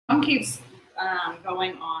One keeps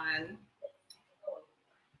going on.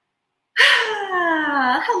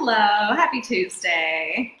 Hello, happy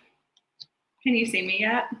Tuesday. Can you see me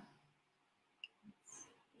yet?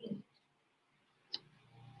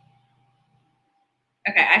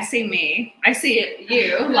 Okay, I see me. I see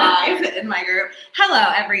you live in my group.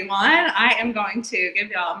 Hello, everyone. I am going to give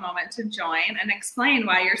y'all a moment to join and explain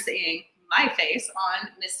why you're seeing my face on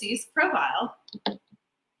Misty's profile.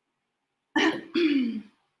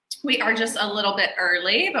 We are just a little bit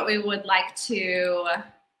early, but we would like to,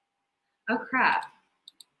 oh crap,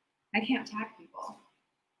 I can't tag people.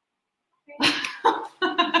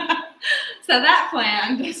 So that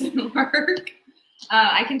plan doesn't work.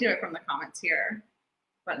 I can do it from the comments here,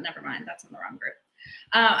 but never mind, that's in the wrong group.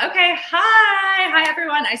 Okay, hi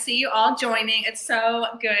everyone. I see you all joining. It's so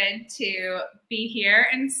good to be here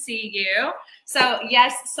and see you. So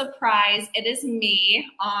yes, surprise, it is me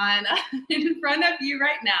on in front of you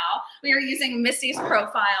right now. We are using Misty's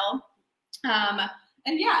profile. And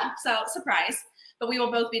yeah, so surprise, but we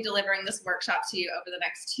will both be delivering this workshop to you over the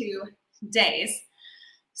next 2 days.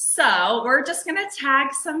 So we're just gonna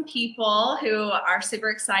tag some people who are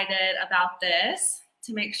super excited about this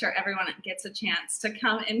to make sure everyone gets a chance to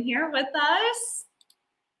come in here with us.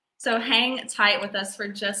 So hang tight with us for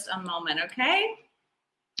just a moment, okay?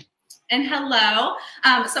 And hello,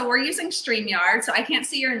 so we're using StreamYard, so I can't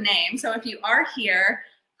see your name. So if you are here,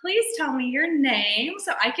 please tell me your name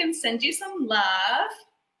so I can send you some love.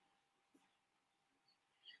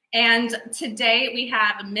 And today we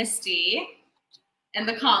have Misty in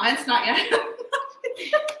the comments, not yet.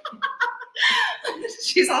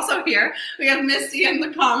 She's also here. We have Misty in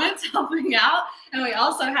the comments helping out, and we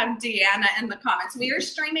also have Deanna in the comments. We are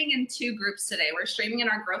streaming in 2 groups today. We're streaming in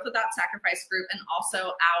our Growth Without Sacrifice group and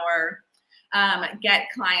also our Get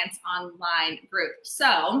Clients Online group.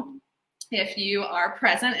 So if you are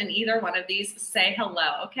present in either one of these, say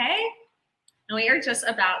hello, okay? And we are just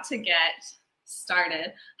about to get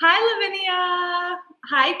started. Hi, Lavinia.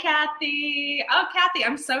 Hi, Kathy. Oh, Kathy,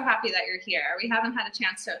 I'm so happy that you're here. We haven't had a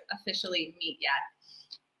chance to officially meet yet.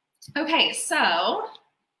 Okay, so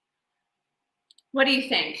what do you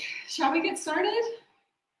think? Shall we get started?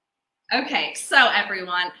 Okay, so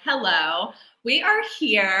everyone, hello. We are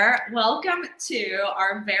here. Welcome to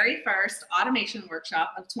our very first automation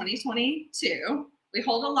workshop of 2022. We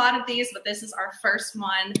hold a lot of these, but this is our first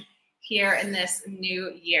one here in this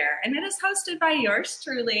new year. And it is hosted by yours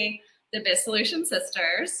truly, the BizSolution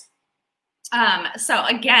Sisters. So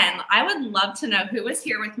again, I would love to know who is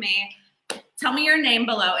here with me. Tell me your name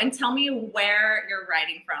below and tell me where you're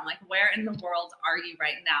writing from. Like, where in the world are you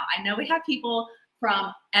right now? I know we have people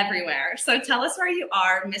from everywhere. So tell us where you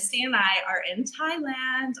are. Misty and I are in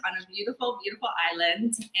Thailand on a beautiful, beautiful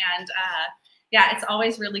island. And yeah, it's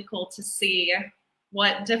always really cool to see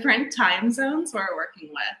what different time zones we're working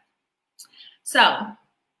with. So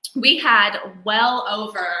we had well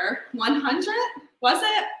over 100, was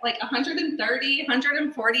it? Like 130,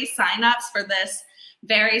 140 signups for this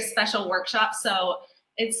very special workshop. So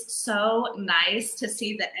it's so nice to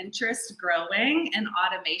see the interest growing in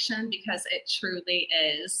automation because it truly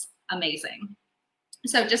is amazing.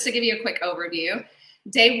 So just to give you a quick overview,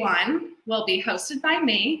 day 1 will be hosted by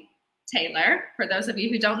me, Taylor, for those of you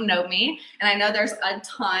who don't know me. And I know there's a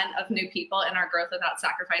ton of new people in our Growth Without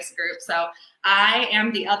Sacrifice group. So I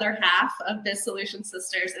am the other half of BizSolution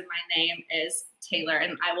Sisters, and my name is Taylor,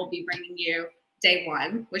 and I will be bringing you day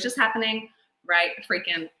 1, which is happening right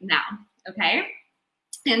freaking now, okay?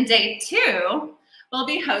 And day 2 will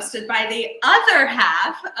be hosted by the other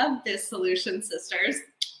half of BizSolution Sisters,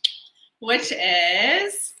 which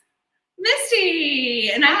is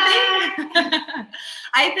Misty. And I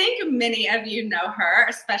think many of you know her,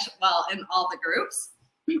 especially, well, in all the groups.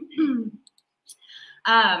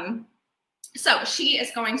 So she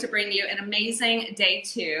is going to bring you an amazing day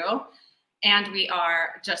 2. And we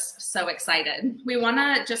are just so excited. We want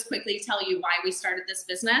to just quickly tell you why we started this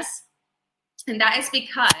business. And that is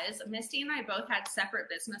because Misty and I both had separate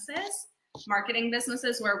businesses, marketing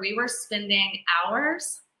businesses, where we were spending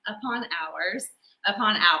hours upon hours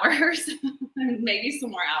upon hours, maybe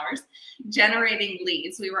some more hours, generating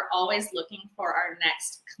leads. We were always looking for our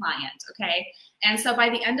next client, okay? And so by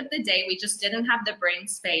the end of the day, we just didn't have the brain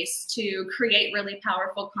space to create really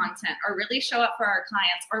powerful content or really show up for our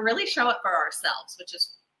clients or really show up for ourselves, which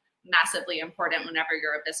is massively important whenever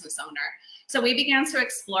you're a business owner. So we began to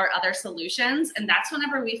explore other solutions, and that's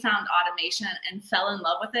whenever we found automation and fell in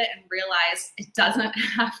love with it and realized it doesn't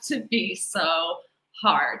have to be so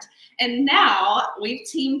hard. And now we've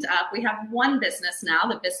teamed up. We have one business now,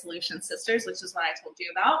 the BizSolution Sisters, which is what I told you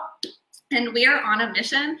about. And we are on a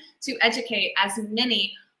mission to educate as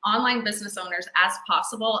many online business owners as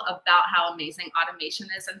possible about how amazing automation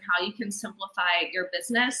is and how you can simplify your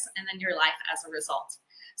business and then your life as a result.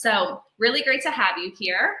 So really great to have you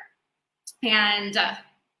here. And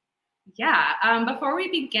before we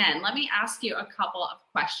begin, let me ask you a couple of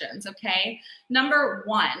questions, okay? Number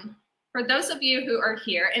one, for those of you who are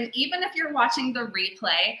here, and even if you're watching the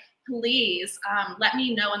replay, please let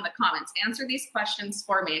me know in the comments. Answer these questions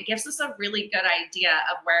for me. It gives us a really good idea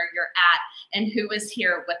of where you're at and who is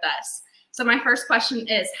here with us. So my first question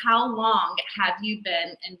is, how long have you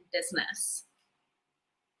been in business?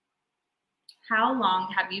 How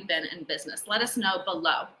long have you been in business? Let us know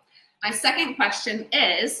below. My second question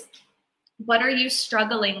is, what are you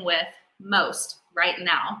struggling with most right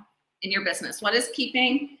now in your business? What is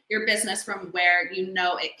keeping your business from where you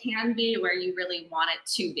know it can be, where you really want it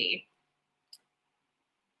to be?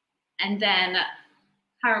 And then,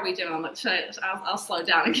 how are we doing? I'll slow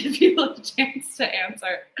down and give you a chance to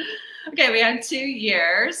answer. Okay, we had 2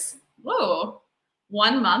 years. Whoa,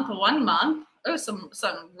 1 month, 1 month. Oh, some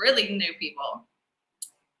really new people.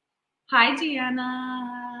 Hi,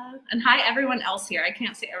 Deanna. And hi, everyone else here. I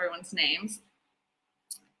can't see everyone's names.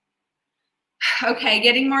 Okay,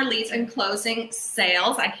 getting more leads and closing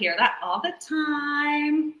sales. I hear that all the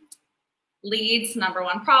time. Leads, number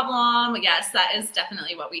one problem. Yes, that is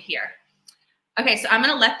definitely what we hear. Okay, so I'm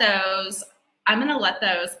gonna let those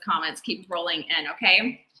comments keep rolling in,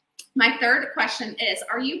 okay? My third question is,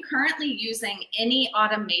 are you currently using any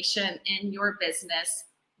automation in your business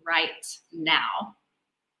right now?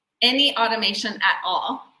 Any automation at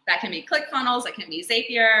all. That can be ClickFunnels, it can be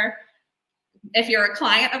Zapier. If you're a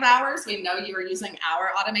client of ours, we know you are using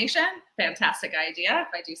our automation. Fantastic idea,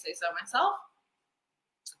 if I do say so myself.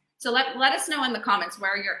 So let us know in the comments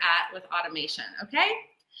where you're at with automation, okay?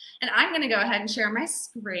 And I'm gonna go ahead and share my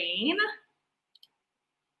screen.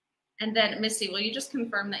 And then Misty, will you just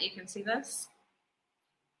confirm that you can see this?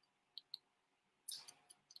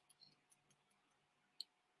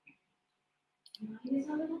 Mine is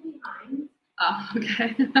a little behind. Oh,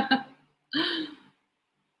 okay.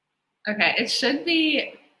 Okay, it should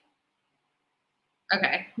be,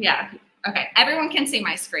 okay, yeah. Okay, everyone can see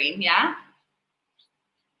my screen, yeah?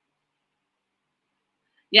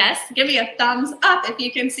 Yes, give me a thumbs up if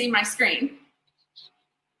you can see my screen.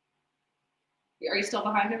 Are you still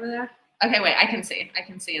behind over there? Okay, wait, I can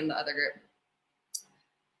see in the other group.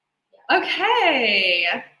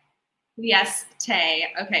 Okay, yes, Tay,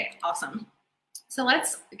 okay, awesome. So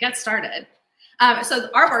let's get started. So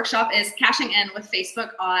our workshop is Cashing In with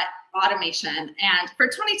Facebook Automation, and for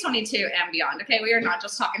 2022 and beyond, okay? We are not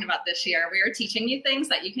just talking about this year. We are teaching you things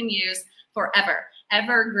that you can use forever,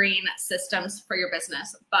 evergreen systems for your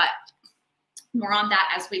business, but more on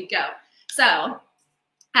that as we go. So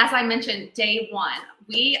as I mentioned, day one,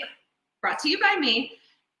 brought to you by me,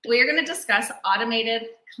 we're gonna discuss automated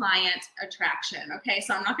client attraction, okay?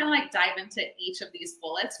 So I'm not gonna dive into each of these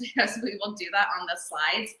bullets because we will do that on the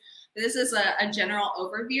slides. This is a general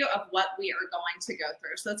overview of what we are going to go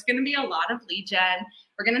through. So it's gonna be a lot of lead gen.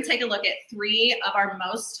 We're gonna take a look at three of our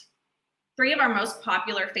most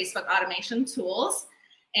popular Facebook automation tools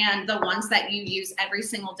and the ones that you use every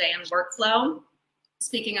single day in workflow.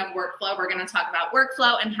 Speaking of workflow, we're gonna talk about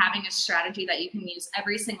workflow and having a strategy that you can use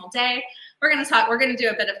every single day. We're gonna do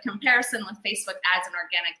a bit of comparison with Facebook ads and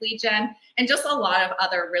organic lead gen and just a lot of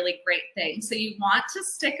other really great things. So you want to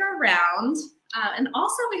stick around. And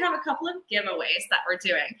also we have a couple of giveaways that we're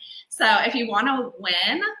doing. So if you want to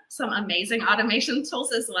win some amazing automation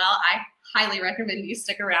tools as well, I highly recommend you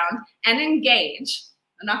stick around and engage.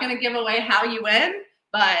 I'm not going to give away how you win,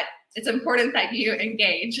 but it's important that you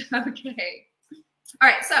engage. Okay. All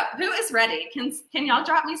right. So who is ready? Can y'all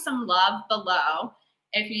drop me some love below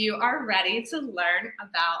if you are ready to learn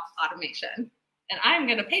about automation? And I'm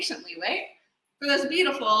going to patiently wait for those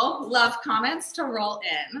beautiful love comments to roll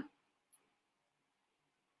in.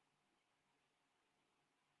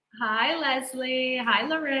 Hi, Leslie. Hi,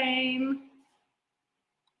 Lorraine.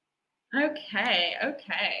 Okay,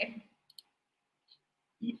 okay.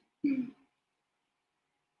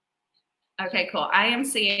 Okay, cool. I am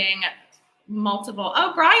seeing multiple.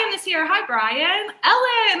 Oh, Brian is here. Hi, Brian.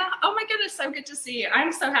 Ellen. Oh my goodness, so good to see you.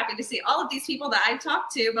 I'm so happy to see all of these people that I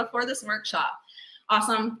talked to before this workshop.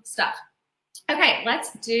 Awesome stuff. Okay,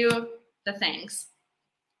 let's do the things.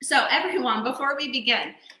 So everyone, before we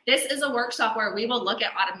begin, this is a workshop where we will look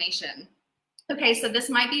at automation. Okay, so this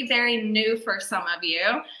might be very new for some of you.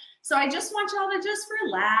 So I just want y'all to just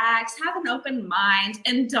relax, have an open mind,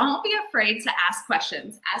 and don't be afraid to ask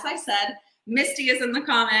questions. As I said, Misty is in the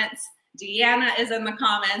comments. Deanna is in the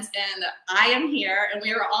comments, and I am here, and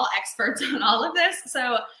we are all experts on all of this.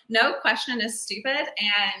 So no question is stupid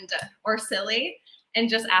or silly, and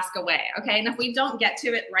just ask away, okay? And if we don't get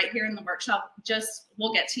to it right here in the workshop,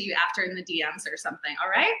 we'll get to you after in the DMs or something, all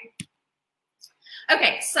right?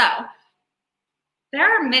 Okay, so there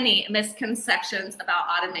are many misconceptions about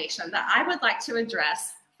automation that I would like to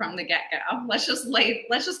address from the get-go. Let's just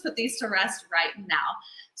put these to rest right now.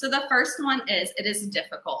 So the first one is, it is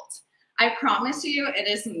difficult. I promise you it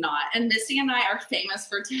is not. And Missy and I are famous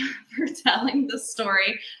for telling the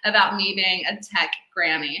story about me being a tech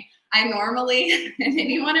granny. I normally, and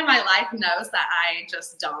anyone in my life knows that I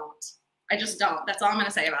just don't. That's all I'm gonna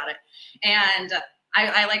say about it. And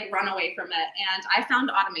I like run away from it. And I found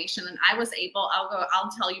automation, and I was able,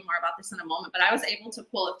 I'll tell you more about this in a moment, but I was able to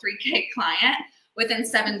pull a 3K client within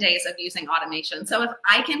 7 days of using automation. So if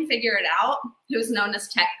I can figure it out, who's known as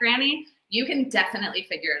Tech Granny, you can definitely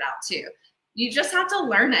figure it out too. You just have to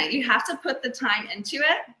learn it. You have to put the time into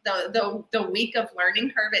it, the week of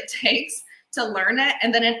learning curve it takes to learn it,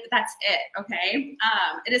 and then that's it, okay?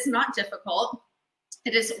 It is not difficult.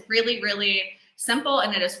 It is really, really simple,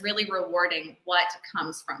 and it is really rewarding what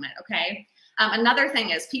comes from it, okay? Another thing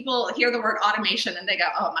is, people hear the word automation and they go,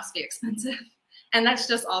 oh, it must be expensive. And that's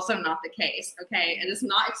just also not the case, okay? It is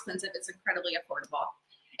not expensive, it's incredibly affordable.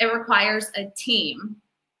 It requires a team.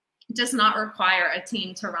 It does not require a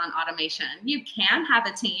team to run automation. You can have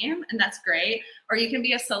a team, and that's great, or you can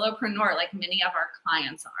be a solopreneur like many of our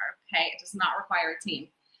clients are, okay? It does not require a team.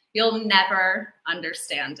 You'll never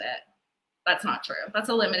understand it. That's not true. That's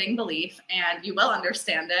a limiting belief, and you will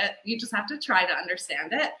understand it. You just have to try to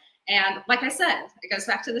understand it. And like I said, it goes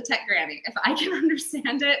back to the tech granny. If I can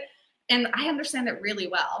understand it, and I understand it really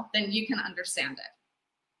well, then you can understand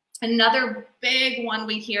it. Another big one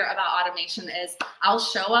we hear about automation is, I'll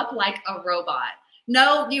show up like a robot.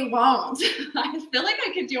 No, you won't. I feel like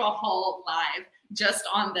I could do a whole live just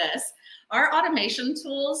on this. Our automation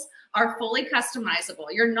tools are fully customizable.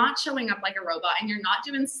 You're not showing up like a robot, and you're not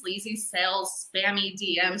doing sleazy sales, spammy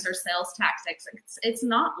DMs or sales tactics. It's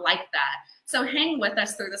not like that. So hang with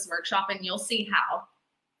us through this workshop and you'll see how.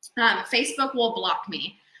 Facebook will block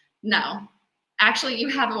me. No, actually you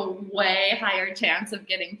have a way higher chance of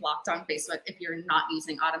getting blocked on Facebook if you're not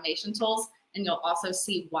using automation tools, and you'll also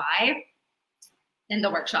see why in the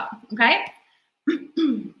workshop, okay?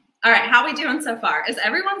 All right, how are we doing so far? Is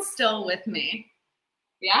everyone still with me?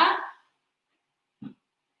 Yeah?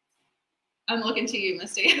 I'm looking to you,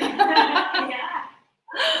 Misty. Yeah.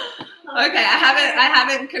 Okay, I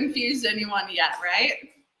haven't confused anyone yet, right?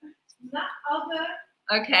 Not all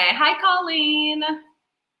good. Okay, hi Colleen.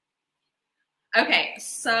 Okay,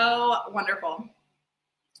 so wonderful.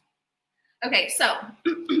 Okay, so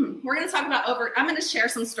we're gonna talk about I'm gonna share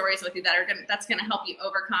some stories with you that's gonna help you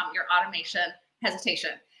overcome your automation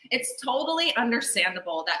hesitation. It's totally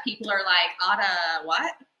understandable that people are like,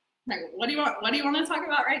 what? Like, what do you want to talk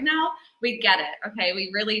about right now? We get it, okay? We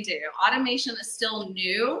really do. Automation is still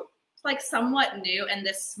new, like somewhat new in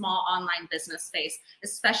this small online business space,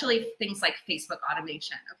 especially things like Facebook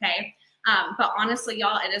automation, okay? But honestly,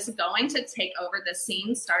 y'all, it is going to take over the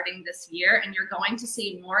scene starting this year, and you're going to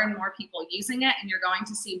see more and more people using it, and you're going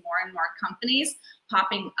to see more and more companies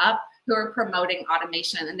popping up who are promoting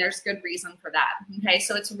automation, and there's good reason for that, okay?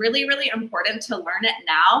 So it's really, really important to learn it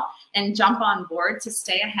now and jump on board to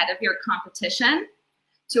stay ahead of your competition,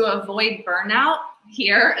 to avoid burnout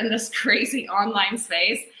here in this crazy online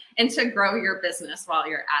space, and to grow your business while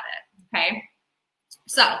you're at it, okay?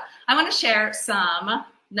 So I want to share some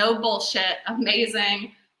no bullshit,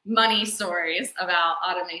 amazing money stories about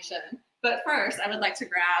automation. But first, I would like to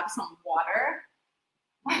grab some water.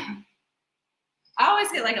 I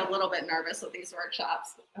always get like a little bit nervous with these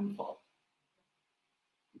workshops. I'm full.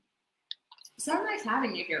 So nice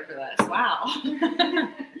having you here for this. Wow.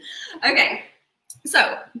 Okay,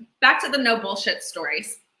 so back to the no bullshit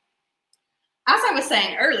stories. As I was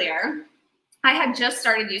saying earlier, I had just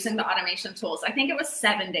started using the automation tools. I think it was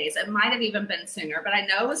 7 days. It might have even been sooner, but I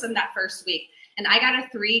know it was in that first week. And I got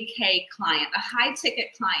a 3K client, a high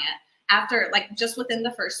ticket client, after just within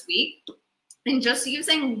the first week, and just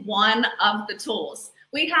using one of the tools.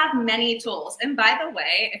 We have many tools. And by the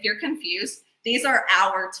way, if you're confused, these are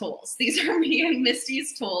our tools. These are me and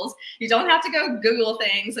Misty's tools. You don't have to go Google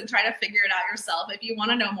things and try to figure it out yourself. If you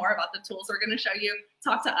want to know more about the tools we're going to show you,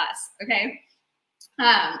 talk to us, okay?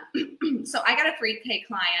 So I got a 3K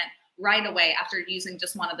client right away after using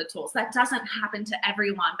just one of the tools. That doesn't happen to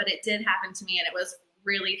everyone, but it did happen to me, and it was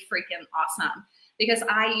really freaking awesome because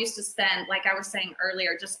I used to spend, like I was saying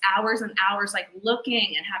earlier, just hours and hours like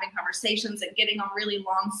looking and having conversations and getting on really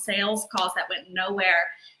long sales calls that went nowhere.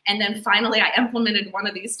 And then finally I implemented one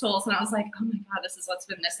of these tools and I was like, oh my God, this is what's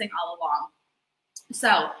been missing all along.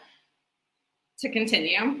 So to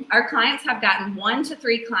continue, our clients have gotten 1 to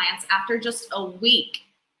 3 clients after just a week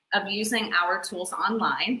of using our tools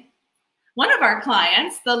online. One of our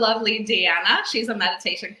clients, the lovely Deanna, she's a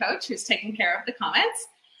meditation coach who's taking care of the comments,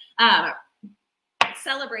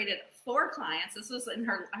 celebrated 4 clients. This was in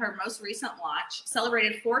her most recent launch,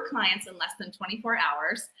 celebrated 4 clients in less than 24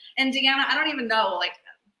 hours. And Deanna, I don't even know, like,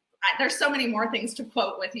 there's so many more things to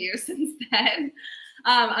quote with you since then.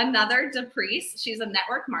 Another, Deprice, she's a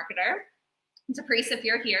network marketer. Deprice, if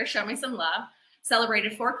you're here, show me some love.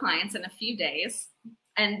 Celebrated 4 clients in a few days.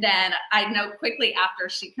 And then I know quickly after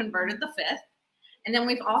she converted the 5th. And then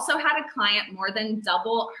we've also had a client more than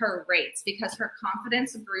double her rates because her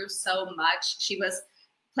confidence grew so much. She was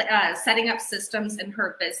setting up systems in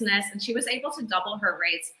her business and she was able to double her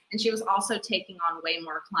rates. And she was also taking on way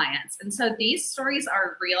more clients. And so these stories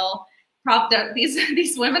are real.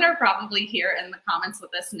 These women are probably here in the comments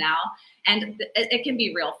with us now. And it can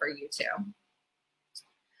be real for you too.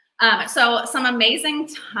 So some amazing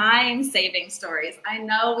time-saving stories. I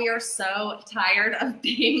know we are so tired of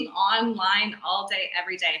being online all day,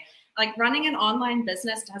 every day. Like running an online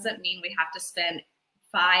business doesn't mean we have to spend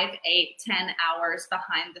 5, 8, 10 hours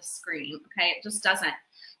behind the screen, okay? It just doesn't.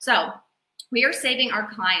 So we are saving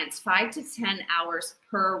our clients 5 to 10 hours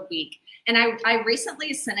per week. And I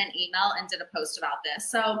recently sent an email and did a post about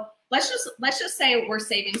this. So let's just say we're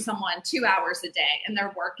saving someone 2 hours a day and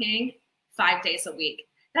they're working 5 days a week.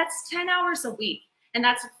 That's 10 hours a week. And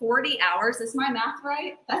that's 40 hours. Is my math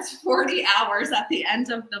right? That's 40 hours at the end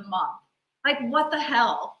of the month. Like, what the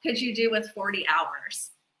hell could you do with 40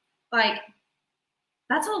 hours? Like,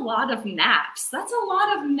 that's a lot of naps. That's a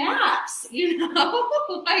lot of naps, you know?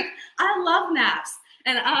 Like, I love naps.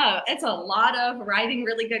 And it's a lot of writing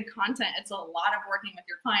really good content. It's a lot of working with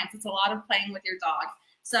your clients. It's a lot of playing with your dog.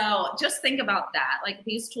 So just think about that. Like,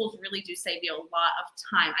 these tools really do save you a lot of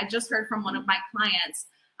time. I just heard from one of my clients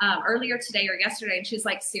earlier today or yesterday, and she's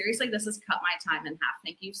like, seriously, this has cut my time in half.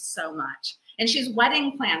 Thank you so much. And she's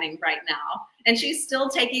wedding planning right now, and she's still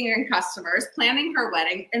taking in customers, planning her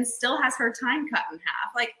wedding, and still has her time cut in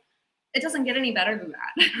half. Like, it doesn't get any better than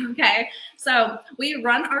that, okay? So we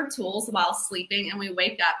run our tools while sleeping, and we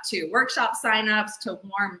wake up to workshop signups, to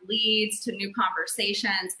warm leads, to new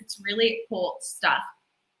conversations. It's really cool stuff.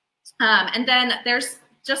 And then there's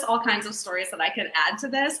just all kinds of stories that I could add to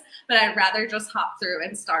this, but I'd rather just hop through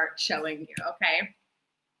and start showing you, okay?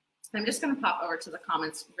 I'm just gonna pop over to the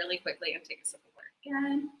comments really quickly and take a sip of water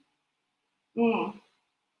again.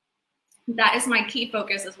 That is my key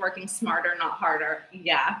focus, is working smarter, not harder.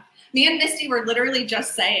 Yeah. Me and Misty were literally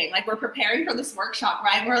just saying, like, we're preparing for this workshop,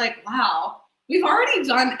 right? And we're like, wow, we've already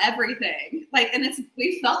done everything. Like, and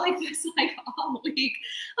we felt like this like all week.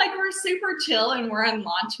 Like, we're super chill and we're in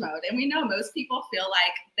launch mode. And we know most people feel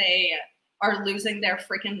like they are losing their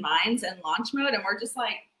freaking minds in launch mode. And we're just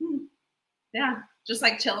like, yeah, just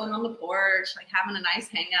like chilling on the porch, like having a nice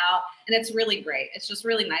hangout. And it's really great. It's just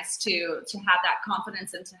really nice to have that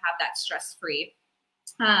confidence and to have that stress-free.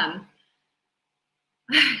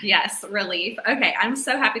 Yes, relief. Okay, I'm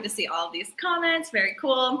so happy to see all of these comments. Very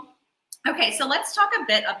cool. Okay, so let's talk a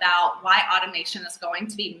bit about why automation is going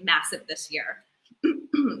to be massive this year.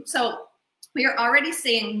 So we are already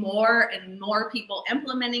seeing more and more people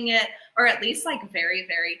implementing it, or at least like very,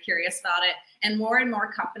 very curious about it. And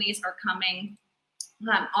more companies are coming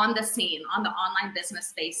on the scene, on the online business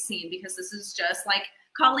space scene, because this is just like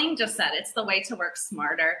Colleen just said, it's the way to work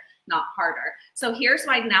smarter, not harder. So here's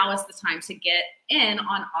why now is the time to get in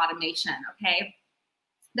on automation, okay?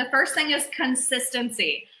 The first thing is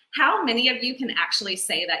consistency. How many of you can actually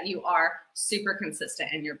say that you are super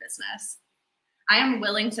consistent in your business? I am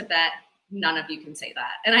willing to bet none of you can say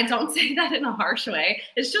that. And I don't say that in a harsh way.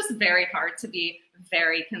 It's just very hard to be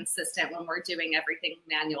very consistent when we're doing everything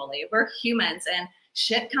manually. We're humans and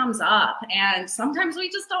shit comes up and sometimes we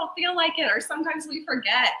just don't feel like it, or sometimes we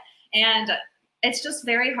forget. And it's just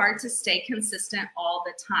very hard to stay consistent all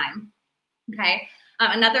the time, okay?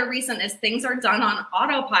 Another reason is things are done on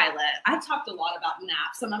autopilot. I've talked a lot about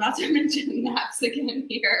naps. I'm about to mention naps again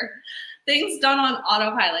here. Things done on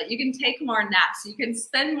autopilot. You can take more naps. You can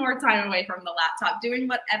spend more time away from the laptop doing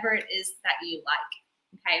whatever it is that you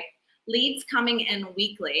like, okay? Leads coming in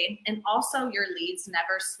weekly, and also your leads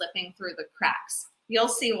never slipping through the cracks. You'll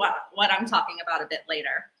see what I'm talking about a bit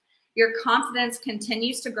later. Your confidence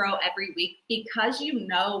continues to grow every week because you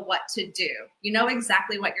know what to do. You know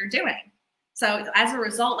exactly what you're doing. So as a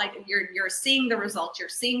result, like you're seeing the results, you're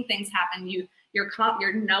seeing things happen. Your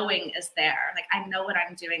knowing is there. Like, I know what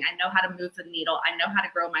I'm doing. I know how to move the needle. I know how to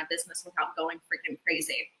grow my business without going freaking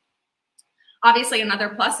crazy. Obviously, another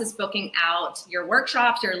plus is booking out your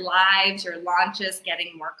workshops, your lives, your launches,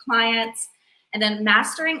 getting more clients, and then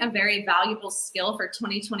mastering a very valuable skill for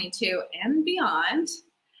 2022 and beyond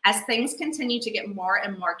as things continue to get more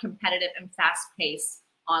and more competitive and fast-paced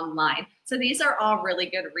online. So these are all really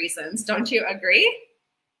good reasons. Don't you agree?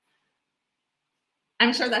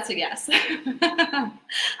 I'm sure that's a yes.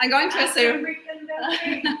 I'm going to assume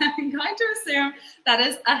that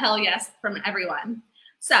is a hell yes from everyone.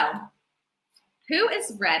 So who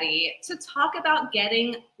is ready to talk about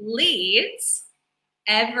getting leads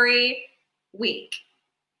every week?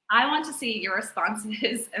 I want to see your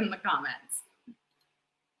responses in the comments.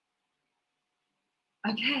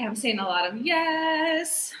 Okay, I'm seeing a lot of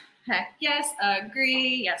yes, heck yes,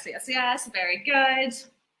 agree, yes, yes, yes, very good.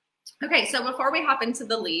 Okay, so before we hop into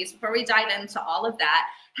the leads, before we dive into all of that,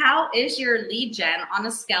 how is your lead gen on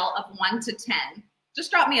a scale of 1 to 10? Just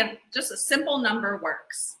drop me just a simple number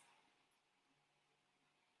works.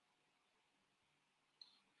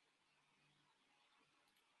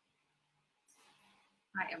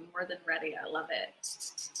 I am more than ready. I love it.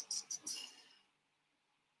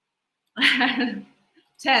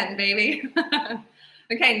 10, baby.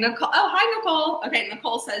 Okay, Nicole. Oh, hi, Nicole. Okay,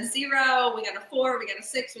 Nicole says 0. We got a 4. We got a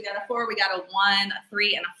 6. We got a 4. We got a 1, a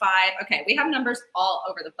 3, and a 5. Okay, we have numbers all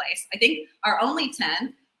over the place. I think our only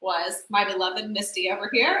 10 was my beloved Misty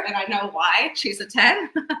over here, and I know why. She's a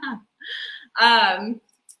 10.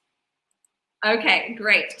 Okay,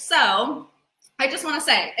 great. So I just want to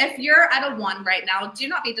say, if you're at a 1 right now, do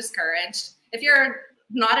not be discouraged. If you're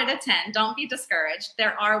not at a 10, don't be discouraged.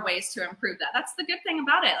 There are ways to improve that. That's the good thing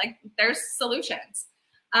about it. Like, there's solutions.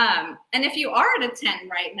 And if you are at a 10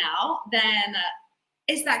 right now, then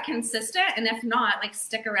is that consistent? And if not, like,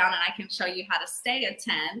 stick around and I can show you how to stay at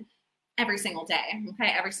 10 every single day,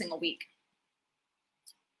 okay, every single week.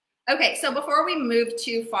 Okay, so before we move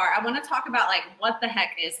too far, I want to talk about, like, what the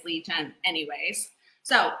heck is lead gen anyways.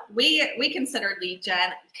 So we consider lead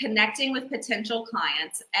gen connecting with potential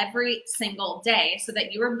clients every single day so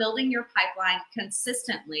that you are building your pipeline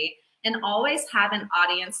consistently and always have an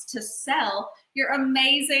audience to sell your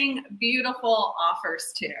amazing, beautiful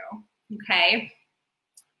offers to, okay?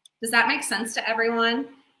 Does that make sense to everyone?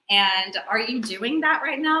 And are you doing that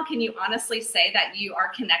right now? Can you honestly say that you are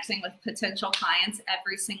connecting with potential clients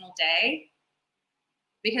every single day?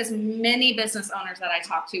 Because many business owners that I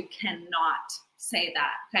talk to cannot say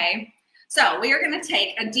that, okay? So we are going to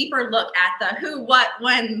take a deeper look at the who, what,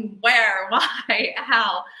 when, where, why,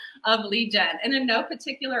 how of lead gen, and in no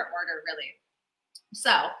particular order, really.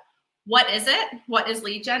 So what is it? What is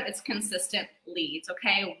lead gen? It's consistent leads,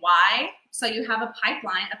 okay? Why? So you have a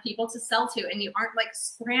pipeline of people to sell to, and you aren't like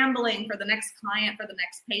scrambling for the next client, for the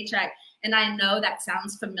next paycheck. And I know that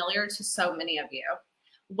sounds familiar to so many of you.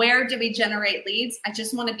 Where do we generate leads? I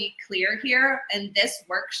just want to be clear here. In this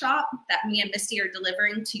workshop that me and Misty are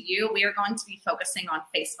delivering to you, we are going to be focusing on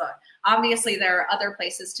Facebook. Obviously, there are other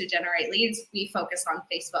places to generate leads. We focus on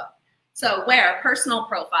Facebook. So where? Personal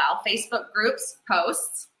profile, Facebook groups,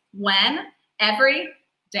 posts. When? Every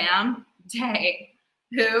damn day.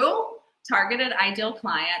 Who? Targeted ideal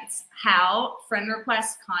clients. How? Friend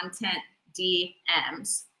request, content,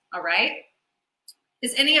 DMs. All right?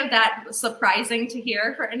 Is any of that surprising to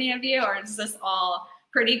hear for any of you, or is this all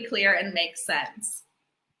pretty clear and makes sense?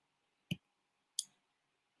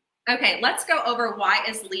 Okay, let's go over why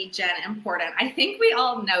is lead gen important. I think we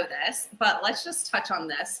all know this, but let's just touch on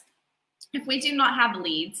this. If we do not have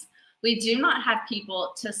leads, we do not have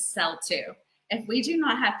people to sell to. If we do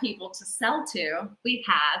not have people to sell to, we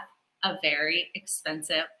have a very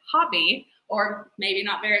expensive hobby, or maybe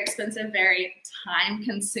not very expensive, very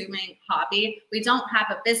time-consuming hobby. We don't have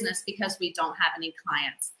a business because we don't have any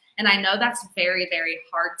clients. And I know that's very, very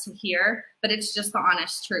hard to hear, but it's just the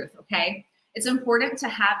honest truth, okay? It's important to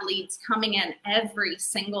have leads coming in every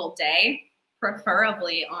single day,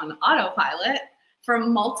 preferably on autopilot,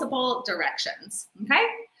 from multiple directions, okay?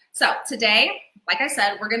 So today, like I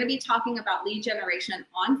said, we're gonna be talking about lead generation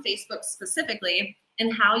on Facebook specifically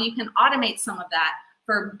and how you can automate some of that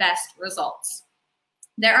for best results.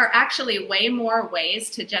 There are actually way more ways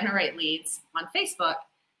to generate leads on Facebook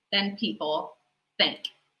than people think,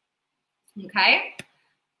 okay?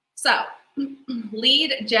 So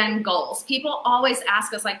lead gen goals. People always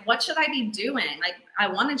ask us, like, what should I be doing? Like, I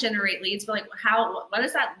want to generate leads, but like, what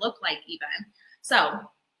does that look like even? So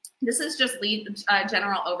this is just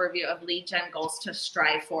general overview of lead gen goals to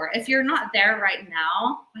strive for. If you're not there right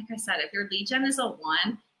now, like I said, if your lead gen is a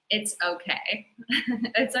 1, it's okay.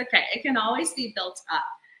 It's okay. It can always be built up.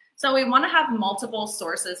 So we want to have multiple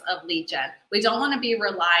sources of lead gen. We don't want to be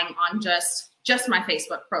relying on just my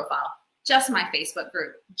Facebook profile, just my Facebook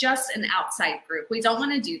group, just an outside group. We don't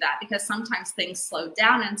want to do that because sometimes things slow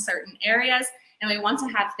down in certain areas, and we want to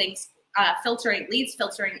have things leads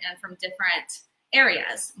filtering in from different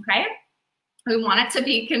areas, okay? We want it to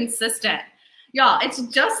be consistent. Y'all, it's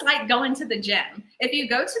just like going to the gym. If you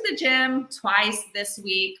go to the gym twice this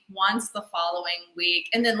week, once the following week,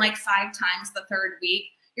 and then like 5 times the third week,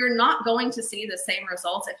 you're not going to see the same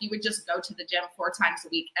results if you would just go to the gym 4 times a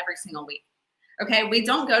week, every single week. Okay, we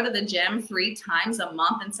don't go to the gym 3 times a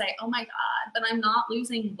month and say, oh my God, but I'm not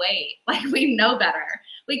losing weight. Like, we know better.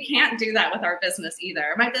 We can't do that with our business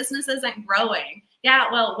either. My business isn't growing. Yeah,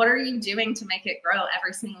 well, what are you doing to make it grow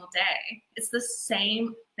every single day? It's the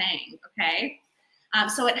same thing, okay?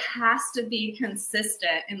 So it has to be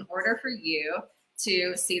consistent in order for you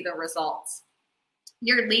to see the results.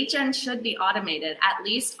 Your lead gen should be automated. At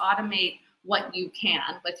least automate what you can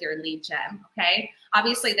with your lead gen, okay?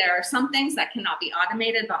 Obviously, there are some things that cannot be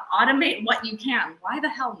automated, but automate what you can. Why the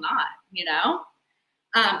hell not, you know?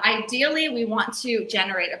 Ideally, we want to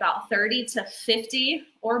generate about 30 to 50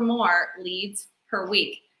 or more leads per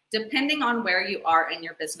week, depending on where you are in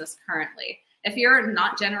your business currently. If you're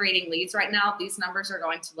not generating leads right now, these numbers are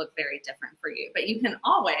going to look very different for you, but you can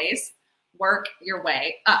always work your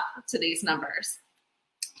way up to these numbers.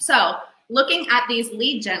 So looking at these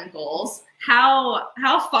lead gen goals, how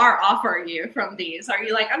far off are you from these? Are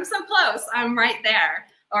you like, I'm so close, I'm right there?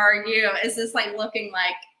 Or is this like looking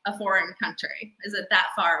like a foreign country? Is it that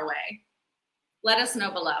far away? Let us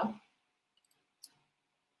know below.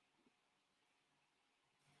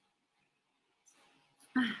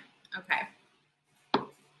 Okay,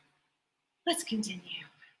 let's continue.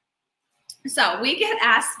 So we get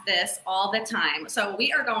asked this all the time. So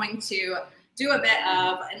we are going to do a bit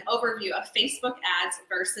of an overview of Facebook ads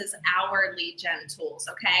versus our lead gen tools,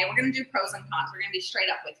 okay? We're gonna do pros and cons. We're gonna be straight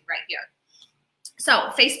up with you right here.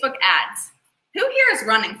 So Facebook ads. Who here is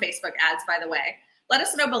running Facebook ads, by the way? Let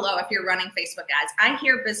us know below if you're running Facebook ads. I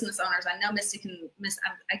hear business owners, I know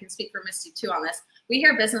I can speak for Misty too on this. We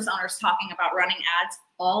hear business owners talking about running ads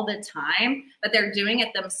all the time, but they're doing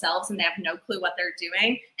it themselves and they have no clue what they're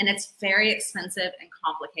doing, and it's very expensive and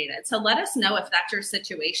complicated. So let us know if that's your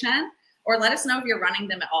situation, or let us know if you're running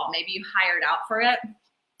them at all. Maybe you hired out for it.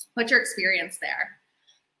 What's your experience there?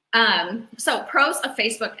 So pros of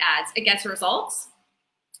Facebook ads, it gets results.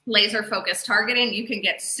 Laser focused targeting, you can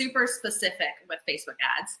get super specific with Facebook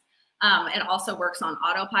ads. It also works on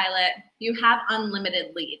autopilot. You have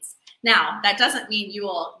unlimited leads. Now, that doesn't mean you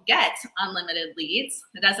will get unlimited leads.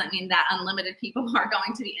 It doesn't mean that unlimited people are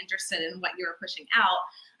going to be interested in what you're pushing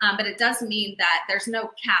out, but it does mean that there's no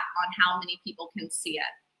cap on how many people can see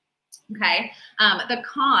it. Okay. The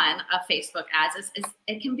con of Facebook ads is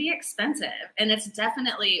it can be expensive, and it's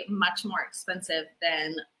definitely much more expensive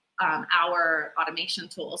than our automation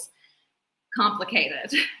tools.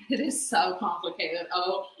 Complicated. It is so complicated.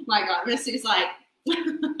 Oh my God. Misty's like,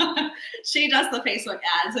 she does the Facebook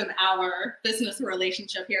ads in our business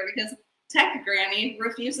relationship here because Tech Granny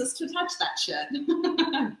refuses to touch that shit.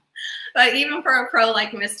 But even for a pro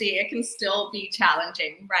like Misty, it can still be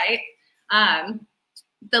challenging, right?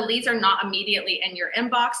 The leads are not immediately in your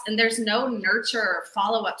inbox, and there's no nurture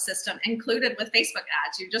follow-up system included with Facebook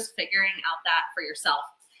ads. You're just figuring out that for yourself.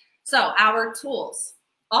 So our tools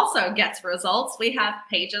also gets results. We have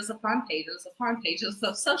pages upon pages upon pages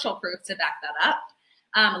of social proof to back that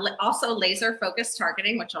up. Also laser focused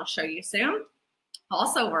targeting, which I'll show you soon,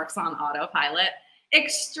 also works on autopilot.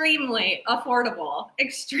 Extremely affordable,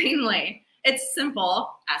 extremely. It's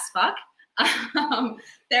simple as fuck.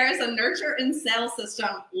 There is a nurture and sales system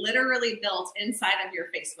literally built inside of your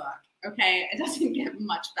Facebook. Okay, it doesn't get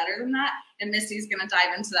much better than that. And Misty's gonna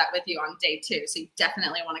dive into that with you on day 2. So you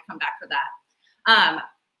definitely wanna come back for that.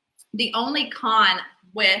 The only con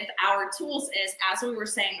with our tools is, as we were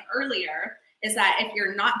saying earlier, is that if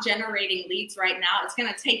you're not generating leads right now, it's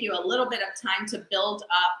gonna take you a little bit of time to build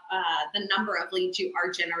up the number of leads you are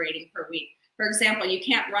generating per week. For example, you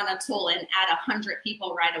can't run a tool and add 100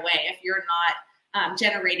 people right away if you're not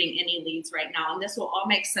generating any leads right now. And this will all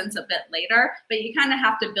make sense a bit later, but you kind of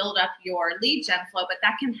have to build up your lead gen flow, but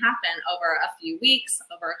that can happen over a few weeks,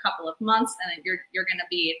 over a couple of months, and you're gonna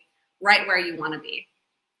be right where you wanna be.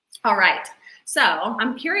 All right, so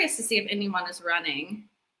I'm curious to see if anyone is running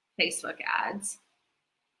Facebook ads.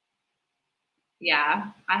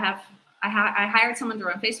 Yeah, I hired someone to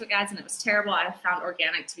run Facebook ads and it was terrible. I found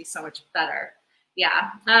organic to be so much better.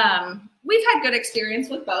 Yeah, we've had good experience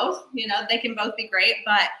with both. You know, they can both be great,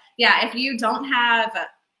 but yeah, if you don't have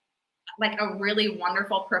like a really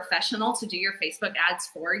wonderful professional to do your Facebook ads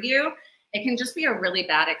for you, it can just be a really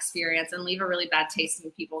bad experience and leave a really bad taste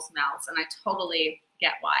in people's mouths. And I totally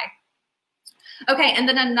get why. Okay, and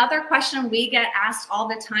then another question we get asked all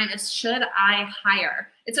the time is, should I hire?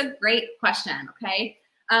 It's a great question, okay?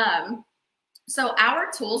 So our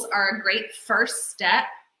tools are a great first step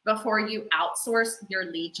before you outsource your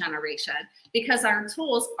lead generation, because our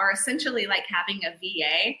tools are essentially like having a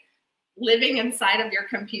VA living inside of your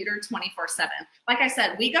computer 24/7. Like I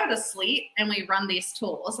said, we go to sleep and we run these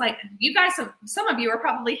tools. Like you guys have, some of you are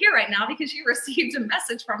probably here right now because you received a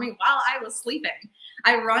message from me while I was sleeping.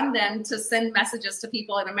 I run them to send messages to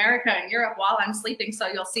people in America and Europe while I'm sleeping, so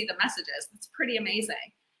you'll see the messages. It's pretty amazing.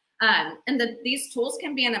 And these tools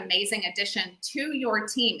can be an amazing addition to your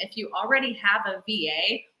team if you already have a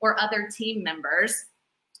VA or other team members,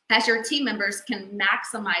 as your team members can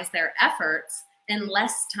maximize their efforts in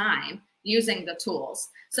less time using the tools.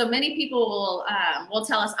 So many people will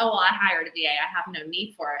tell us, oh, well, I hired a VA, I have no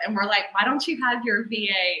need for it. And we're like, why don't you have your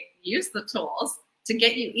VA use the tools to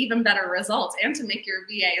get you even better results and to make your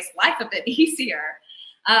VA's life a bit easier?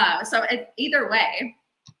 So either way.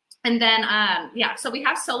 And then, yeah, so we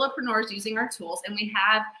have solopreneurs using our tools and we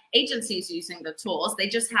have agencies using the tools. They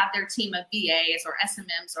just have their team of VAs or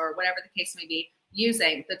SMMs or whatever the case may be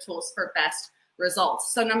using the tools for best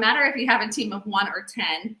results. So no matter if you have a team of 1 or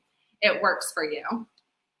 10, it works for you.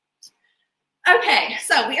 Okay,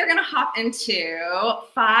 so we are gonna hop into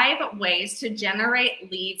 5 ways to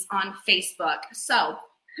generate leads on Facebook. So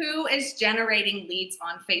who is generating leads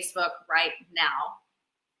on Facebook right now?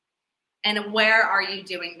 And where are you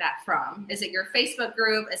doing that from? Is it your Facebook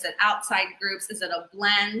group? Is it outside groups? Is it a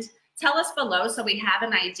blend? Tell us below so we have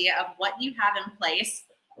an idea of what you have in place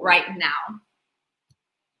right now.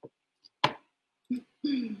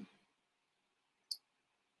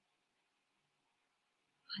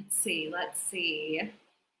 Let's see.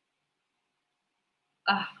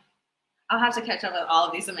 I'll have to catch up with all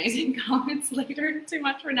of these amazing comments later. Too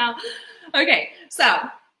much for now. Okay, so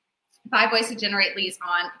 5 ways to generate leads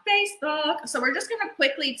on Facebook. So we're just going to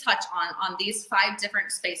quickly touch on these 5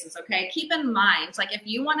 different spaces, okay? Keep in mind, like if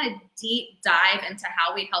you want to deep dive into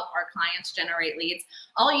how we help our clients generate leads,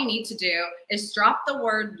 all you need to do is drop the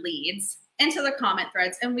word leads into the comment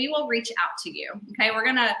threads and we will reach out to you, okay? We're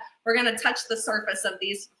gonna touch the surface of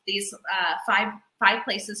these five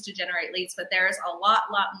places to generate leads, but there's a lot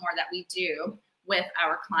more that we do with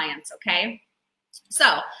our clients, okay?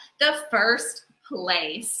 So the first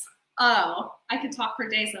place, oh, I could talk for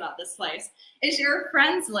days about this place, is your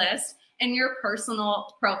friends list and your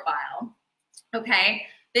personal profile, okay?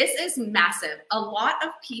 This is massive. A lot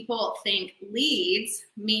of people think leads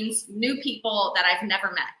means new people that I've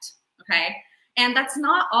never met, okay? And that's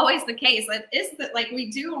not always the case. It is that, like, we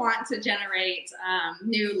do want to generate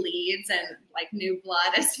new leads and like new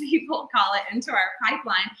blood, as people call it, into our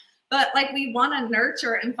pipeline. But like we want to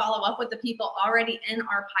nurture and follow up with the people already in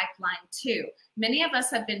our pipeline too. Many of us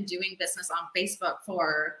have been doing business on Facebook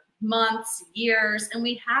for months, years, and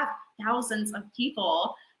we have thousands of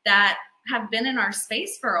people that have been in our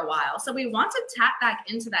space for a while. So we want to tap back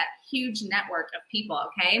into that huge network of people,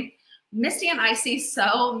 okay? Misty and I see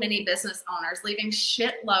so many business owners leaving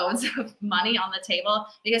shitloads of money on the table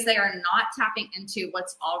because they are not tapping into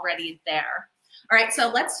what's already there. All right, so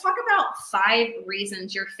let's talk about 5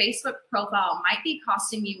 reasons your Facebook profile might be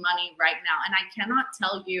costing you money right now. And I cannot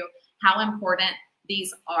tell you how important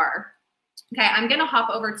these are. Okay, I'm gonna hop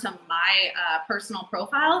over to my personal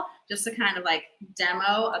profile just to kind of like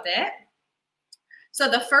demo a bit. So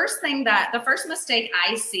the first mistake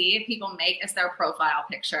I see people make is their profile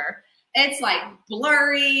picture. It's like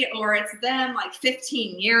blurry, or it's them like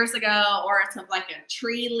 15 years ago, or it's like a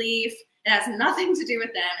tree leaf. It has nothing to do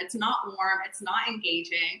with them. It's not warm. It's not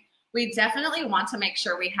engaging. We definitely want to make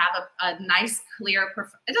sure we have a nice, clear,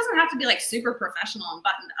 it doesn't have to be like super professional and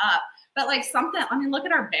buttoned up, but like something, I mean, look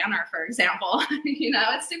at our banner, for example, you know,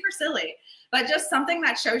 it's super silly, but just something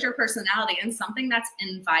that shows your personality and something that's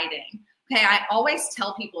inviting. Okay, I always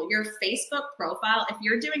tell people your Facebook profile, if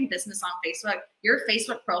you're doing business on Facebook, your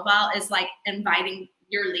Facebook profile is like inviting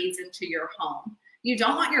your leads into your home. You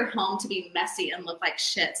don't want your home to be messy and look like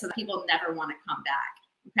shit so that people never want to come back,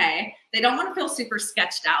 okay? They don't want to feel super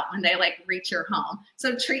sketched out when they like reach your home.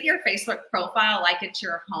 So treat your Facebook profile like it's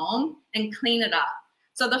your home and clean it up.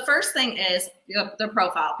 So the first thing is the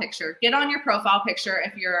profile picture. Get on your profile picture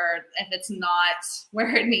if it's not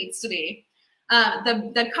where it needs to be.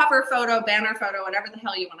 The cover photo, banner photo, whatever the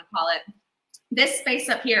hell you want to call it. This space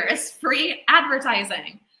up here is free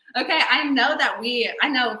advertising. Okay, I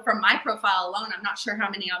know from my profile alone, I'm not sure how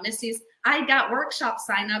many on Misty's, I got workshop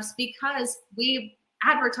signups because we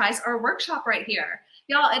advertise our workshop right here.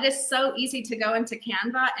 Y'all, it is so easy to go into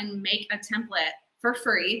Canva and make a template for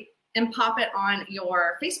free and pop it on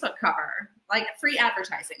your Facebook cover, like free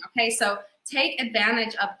advertising, okay? So take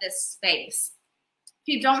advantage of this space.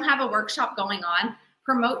 If you don't have a workshop going on,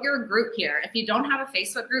 promote your group here. If you don't have a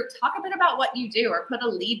Facebook group, talk a bit about what you do or put a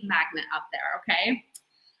lead magnet up there, okay?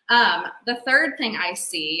 The third thing I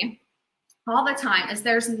see all the time is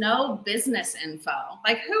there's no business info.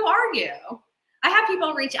 Like, who are you? I have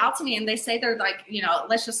people reach out to me and they say they're like, you know,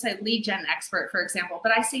 let's just say lead gen expert, for example,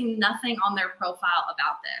 but I see nothing on their profile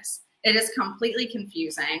about this. It is completely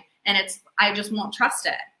confusing and I just won't trust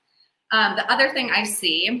it. The other thing I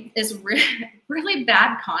see is really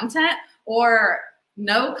bad content or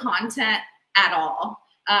no content at all.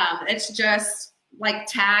 It's just like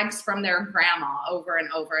tags from their grandma over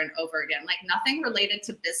and over and over again, like nothing related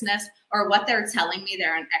to business or what they're telling me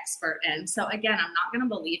they're an expert in. So again, I'm not going to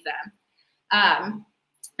believe them.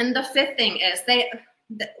 And the fifth thing is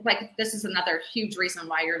this is another huge reason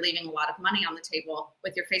why you're leaving a lot of money on the table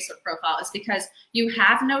with your Facebook profile is because you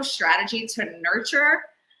have no strategy to nurture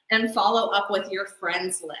and follow up with your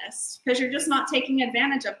friends list because you're just not taking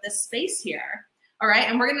advantage of this space here. All right.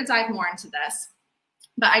 And we're going to dive more into this,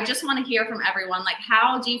 but I just want to hear from everyone. Like,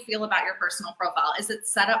 how do you feel about your personal profile? Is it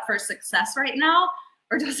set up for success right now?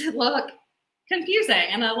 Or does it look confusing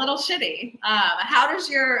and a little shitty? How does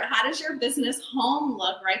your business home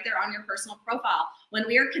look right there on your personal profile? When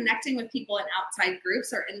we are connecting with people in outside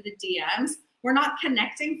groups or in the DMs, we're not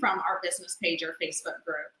connecting from our business page or Facebook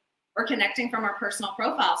group. We're connecting from our personal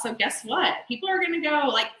profile. So guess what? People are going to go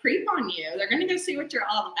like creep on you. They're going to go see what you're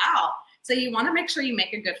all about. So you want to make sure you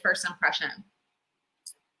make a good first impression.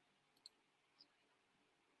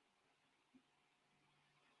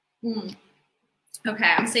 Okay,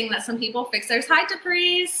 I'm seeing that some people fix theirs. Hi,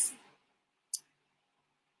 Caprice.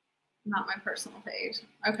 Not my personal page.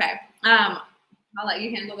 Okay. I'll let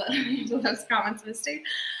you handle those comments, Misty.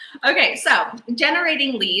 Okay, so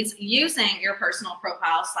generating leads using your personal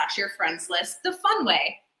profile / your friends list the fun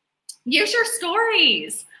way. Use your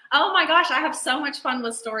stories. Oh my gosh, I have so much fun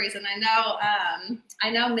with stories, and I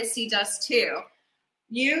know Misty does too.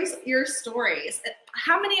 Use your stories.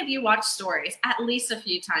 How many of you watch stories at least a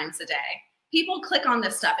few times a day? People click on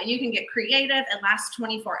this stuff and you can get creative. It lasts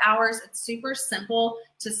 24 hours. It's super simple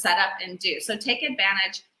to set up and do. So take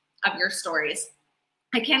advantage of your stories.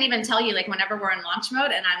 I can't even tell you, like, whenever we're in launch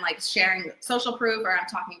mode and I'm like sharing social proof or I'm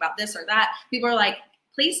talking about this or that, people are like,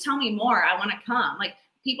 please tell me more. I want to come. Like,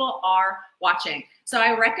 people are watching. So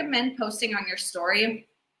I recommend posting on your story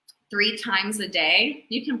 3 times a day.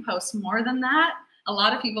 You can post more than that. A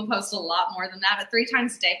lot of people post a lot more than that, but 3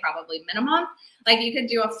 times a day, probably minimum. Like, you could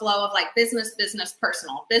do a flow of like business, business,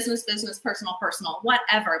 personal, business, business, personal, personal,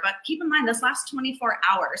 whatever. But keep in mind, this lasts 24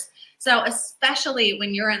 hours. So especially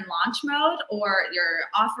when you're in launch mode or you're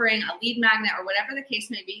offering a lead magnet or whatever the case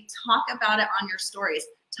may be, talk about it on your stories.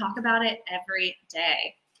 Talk about it every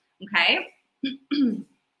day. Okay.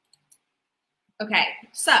 Okay.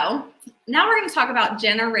 So now we're going to talk about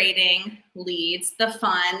generating leads, the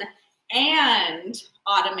fun and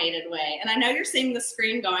automated way. And I know you're seeing the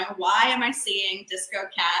screen going, why am I seeing Disco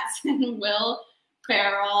Cats and Will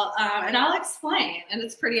Ferrell? And I'll explain, and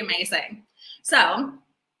it's pretty amazing. So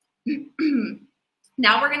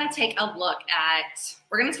now we're going to take a look at,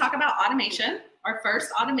 we're going to talk about automation, our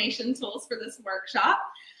first automation tools for this workshop.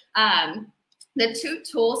 The 2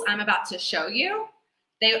 tools I'm about to show you,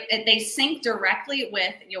 they sync directly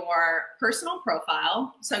with your personal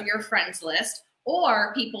profile, so your friends list,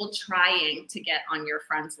 or people trying to get on your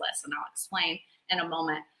friends list. And I'll explain in a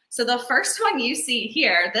moment. So the first one you see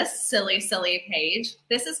here, this silly page,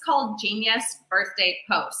 this is called Genius Birthday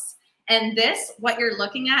Posts. And this, what you're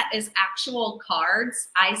looking at, is actual cards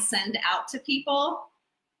I send out to people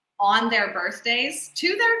on their birthdays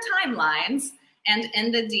to their timelines and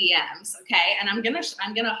in the DMs, okay? And I'm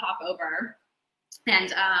gonna hop over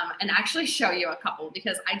and actually show you a couple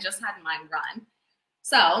because I just had mine run.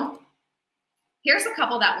 So here's a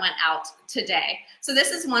couple that went out today. So this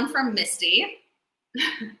is one from Misty.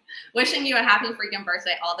 Wishing you a happy freaking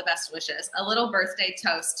birthday, all the best wishes. A little birthday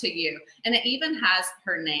toast to you. And it even has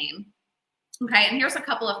her name. Okay, and here's a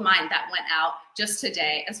couple of mine that went out just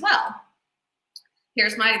today as well.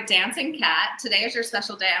 Here's my dancing cat. Today is your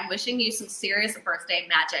special day. I'm wishing you some serious birthday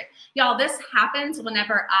magic. Y'all, this happens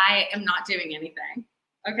whenever I am not doing anything.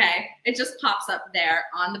 Okay, it just pops up there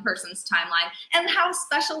on the person's timeline. And how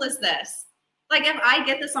special is this? Like, if I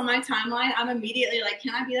get this on my timeline, I'm immediately like,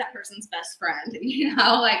 can I be that person's best friend? You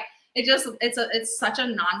know, like, it's such a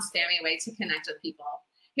non-spammy way to connect with people.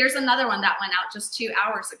 Here's another one that went out just 2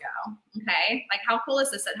 hours ago, okay? Like, how cool is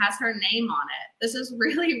this? It has her name on it. This is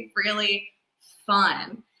really, really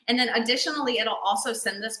fun. And then additionally, it'll also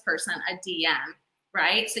send this person a DM,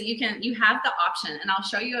 right? So you have the option, and I'll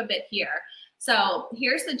show you a bit here. So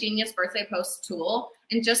here's the Genius Birthday Post tool.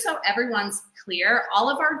 And just so everyone's clear, all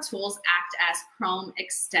of our tools act as Chrome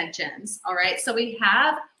extensions, all right? So we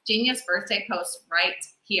have Genius Birthday Post right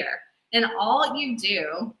here. And all you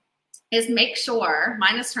do is make sure,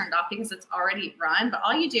 mine is turned off because it's already run, but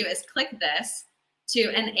all you do is click this to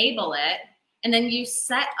enable it. And then you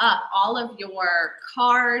set up all of your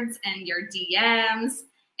cards and your DMs,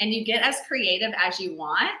 and you get as creative as you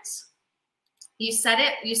want. You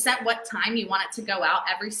set what time you want it to go out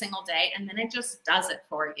every single day, and then it just does it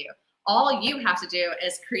for you. All you have to do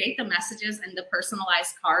is create the messages and the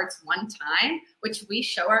personalized cards one time, which we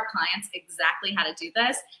show our clients exactly how to do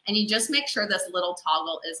this. And you just make sure this little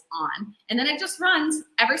toggle is on. And then it just runs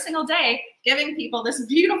every single day, giving people this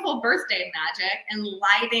beautiful birthday magic and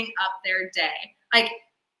lighting up their day. Like,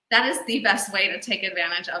 that is the best way to take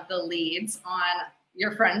advantage of the leads on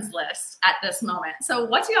your friends list at this moment. So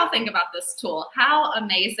what do y'all think about this tool? How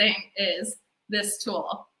amazing is this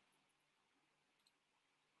tool?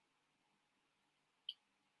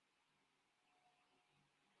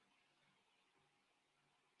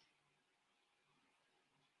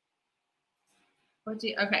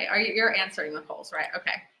 Okay, you're answering the polls, right?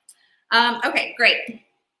 Okay. Okay, great.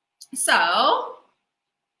 So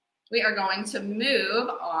we are going to move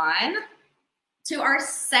on to our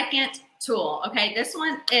second tool. Okay, this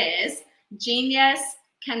one is Genius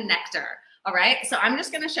Connector. All right, so I'm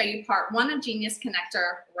just going to show you part one of Genius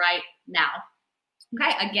Connector right now.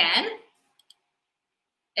 Okay, again,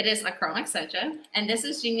 it is a Chrome extension, and this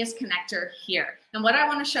is Genius Connector here. And what I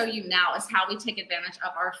want to show you now is how we take advantage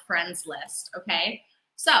of our friends list, okay?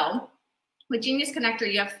 So with Genius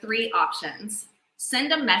Connector, you have three options.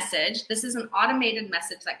 Send a message. This is an automated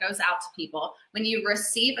message that goes out to people. When you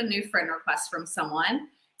receive a new friend request from someone,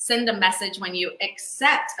 send a message when you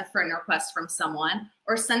accept a friend request from someone,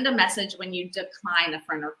 or send a message when you decline a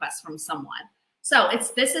friend request from someone. So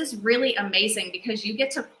this is really amazing because you get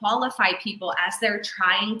to qualify people as they're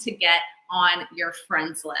trying to get on your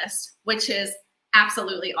friends list, which is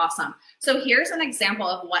absolutely awesome. So here's an example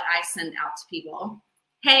of what I send out to people.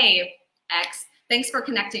 Hey, X, thanks for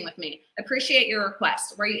connecting with me. Appreciate your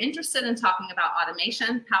request. Were you interested in talking about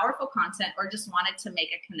automation, powerful content, or just wanted to make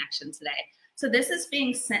a connection today? So this is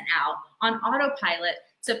being sent out on autopilot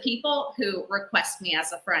to people who request me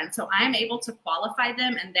as a friend. So I am able to qualify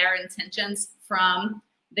them and their intentions from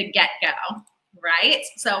the get-go, right?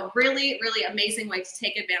 So really, really amazing way to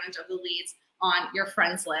take advantage of the leads on your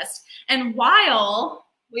friends list. And while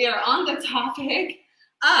we are on the topic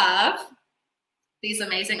of these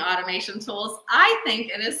amazing automation tools, I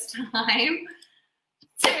think it is time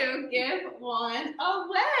to give one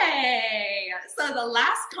away. So the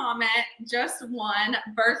last comment just won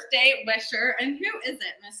birthday wisher. And who is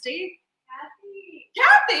it, Misty? Kathy.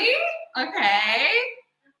 Kathy? Okay.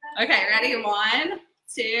 Okay, ready? 1, 2.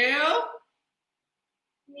 Oh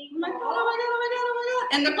my God, oh my God, oh my God, oh my God.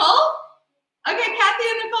 And Nicole? Okay, Kathy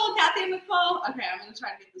and Nicole, Kathy and Nicole. Okay, I'm gonna try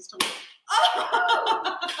to get this to work.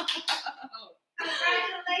 Oh.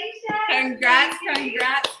 Congratulations. Congrats,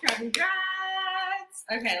 congrats, congrats.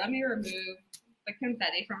 Okay, let me remove the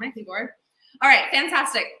confetti from my keyboard. All right,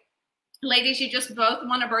 fantastic. Ladies, you just both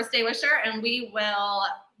won a birthday wisher, and we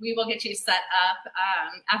will get you set up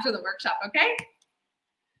after the workshop, okay?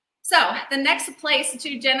 So the next place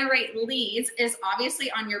to generate leads is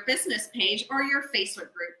obviously on your business page or your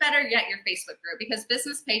Facebook group. Better yet, your Facebook group, because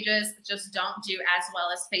business pages just don't do as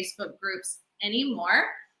well as Facebook groups anymore.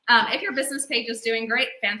 If your business page is doing great,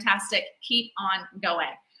 fantastic, keep on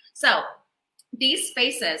going. So these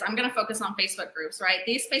spaces, I'm going to focus on Facebook groups, right?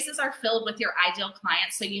 These spaces are filled with your ideal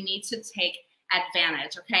clients, so you need to take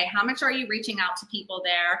advantage, okay? How much are you reaching out to people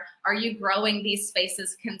there? Are you growing these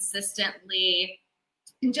spaces consistently?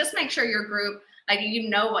 And just make sure your group, like, you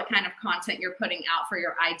know what kind of content you're putting out for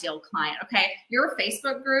your ideal client, okay? Your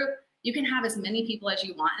Facebook group, you can have as many people as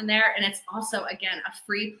you want in there. And it's also, again, a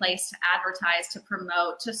free place to advertise, to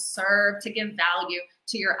promote, to serve, to give value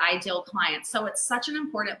to your ideal clients. So it's such an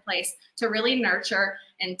important place to really nurture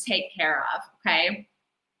and take care of, okay?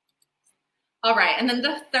 All right, and then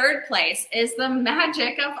the third place is the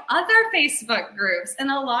magic of other Facebook groups.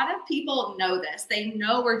 And a lot of people know this. They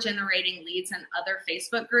know we're generating leads in other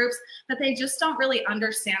Facebook groups, but they just don't really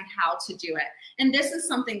understand how to do it. And this is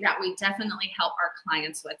something that we definitely help our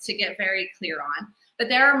clients with, to get very clear on. But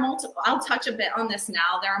there are multiple, I'll touch a bit on this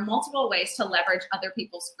now. There are multiple ways to leverage other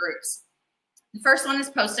people's groups. The first one is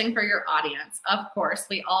posting for your audience. Of course,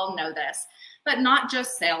 we all know this, but not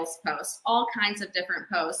just sales posts, all kinds of different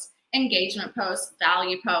posts, engagement posts,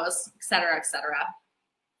 value posts, et cetera, et cetera.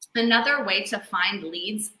 Another way to find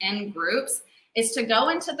leads in groups is to go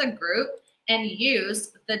into the group and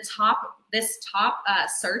use this top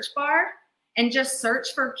search bar and just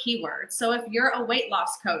search for keywords. So if you're a weight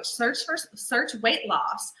loss coach, search weight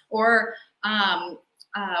loss or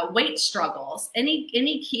weight struggles,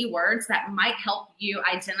 any keywords that might help you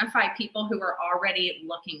identify people who are already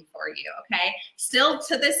looking for you, okay? Still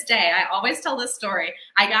to this day, I always tell this story.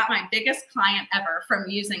 I got my biggest client ever from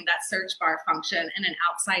using that search bar function in an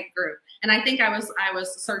outside group. And I think I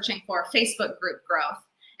was searching for Facebook group growth.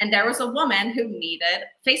 And there was a woman who needed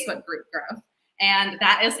Facebook group growth. And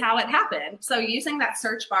that is how it happened. So using that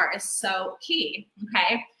search bar is so key,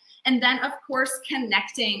 okay? And then of course,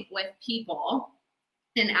 connecting with people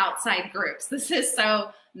in outside groups. This is so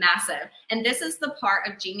massive. And this is the part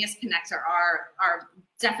of Genius Connector, our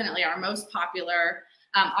definitely our most popular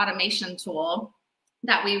automation tool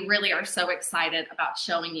that we really are so excited about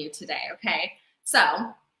showing you today, okay? So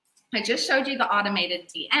I just showed you the automated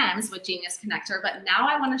DMs with Genius Connector, but now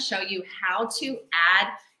I want to show you how to add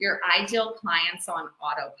your ideal clients on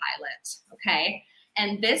autopilot, okay?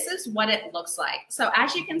 And this is what it looks like. So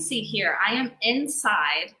as you can see here, I am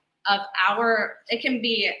inside of it can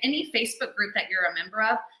be any Facebook group that you're a member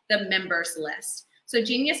of, the members list. So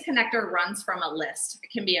Genius Connector runs from a list.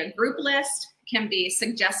 It can be a group list, it can be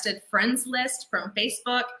suggested friends list from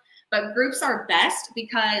Facebook, but groups are best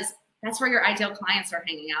because that's where your ideal clients are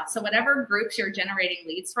hanging out. So whatever groups you're generating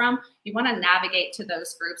leads from, you want to navigate to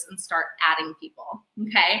those groups and start adding people,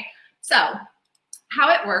 okay? So how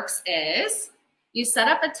it works is you set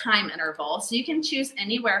up a time interval. So you can choose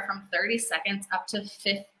anywhere from 30 seconds up to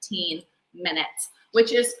 15 minutes,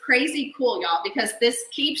 which is crazy cool, y'all, because this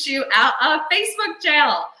keeps you out of Facebook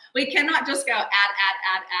jail. We cannot just go add,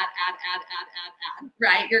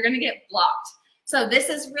 right? You're going to get blocked. So this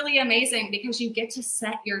is really amazing because you get to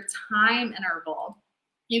set your time interval.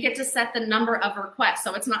 You get to set the number of requests.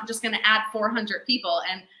 So it's not just going to add 400 people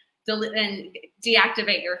and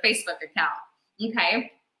deactivate your Facebook account,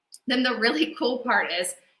 okay? Then the really cool part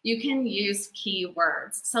is you can use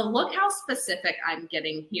keywords. So look how specific I'm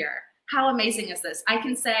getting here. How amazing is this? I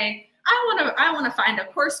can say, I want to find a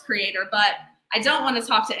course creator, but I don't want to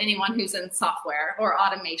talk to anyone who's in software or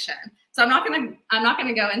automation. So I'm not going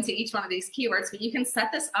to go into each one of these keywords, but you can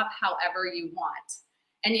set this up however you want.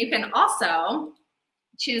 And you can also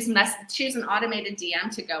choose an automated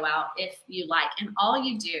DM to go out if you like. And all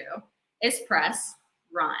you do is press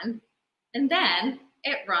run, and then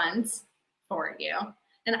it runs for you.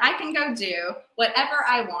 And I can go do whatever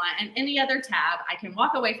I want in any other tab. I can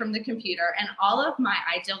walk away from the computer and all of my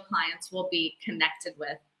ideal clients will be connected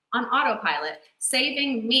with on autopilot,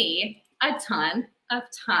 saving me a ton of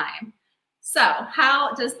time. So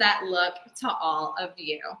how does that look to all of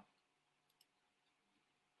you?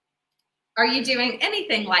 Are you doing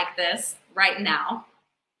anything like this right now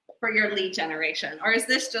for your lead generation? Or is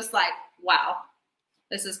this just like, wow,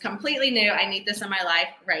 this is completely new. I need this in my life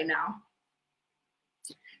right now.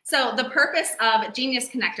 So the purpose of Genius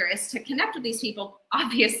Connector is to connect with these people,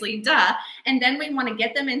 obviously, duh. And then we want to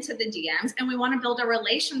get them into the DMs and we want to build a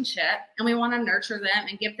relationship and we want to nurture them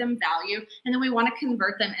and give them value. And then we want to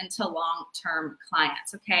convert them into long-term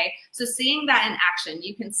clients, okay? So seeing that in action,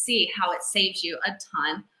 you can see how it saves you a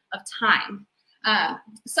ton of time.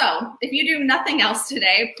 So if you do nothing else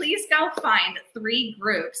today, please go find 3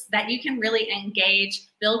 groups that you can really engage,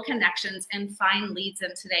 build connections, and find leads in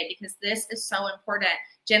today, because this is so important.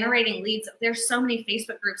 Generating leads. There's so many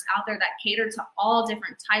Facebook groups out there that cater to all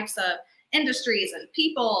different types of industries and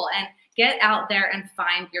people, and get out there and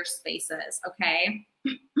find your spaces, okay?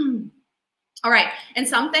 All right, and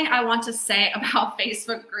something I want to say about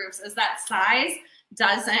Facebook groups is that size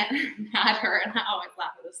doesn't matter, and I always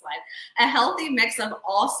laugh at this slide. A healthy mix of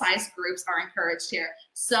all size groups are encouraged here.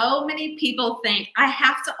 So many people think I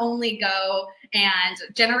have to only go and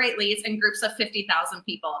generate leads in groups of 50,000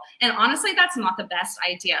 people. And honestly, that's not the best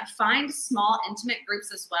idea. Find small, intimate groups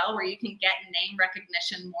as well where you can get name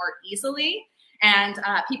recognition more easily, and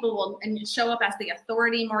people will show up as the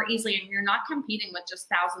authority more easily, and you're not competing with just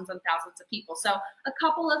thousands and thousands of people. So a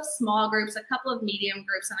couple of small groups, a couple of medium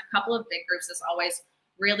groups, and a couple of big groups is always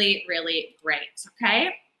really, really great,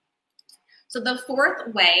 okay? So the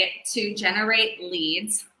 4th way to generate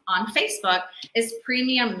leads on Facebook is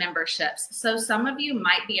premium memberships. So some of you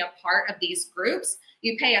might be a part of these groups.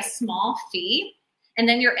 You pay a small fee, and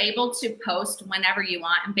then you're able to post whenever you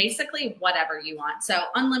want and basically whatever you want. So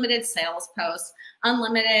unlimited sales posts,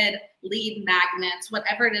 unlimited lead magnets,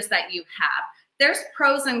 whatever it is that you have. there's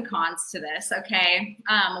pros and cons to this, okay?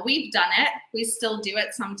 We've done it. We still do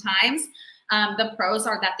it sometimes. The pros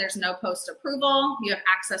are that there's no post-approval. You have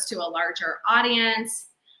access to a larger audience.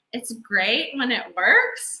 It's great when it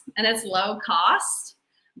works and it's low cost,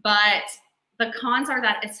 but the cons are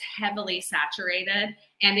that it's heavily saturated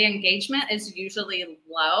and the engagement is usually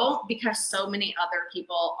low because so many other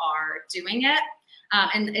people are doing it.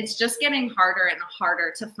 And it's just getting harder and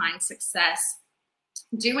harder to find success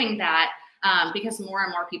doing that because more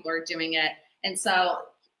and more people are doing it. And so,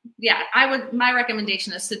 yeah, my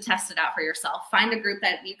recommendation is to test it out for yourself. Find a group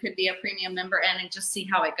that you could be a premium member in and just see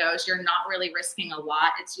how it goes. You're not really risking a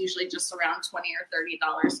lot. It's usually just around $20 or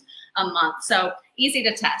 $30 a month. So easy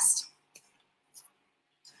to test.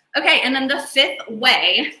 Okay, and then the fifth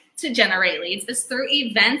way to generate leads is through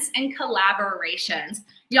events and collaborations.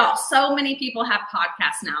 Y'all, so many people have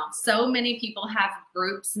podcasts now. So many people have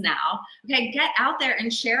groups now. Okay, get out there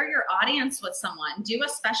and share your audience with someone. Do a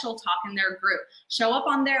special talk in their group. Show up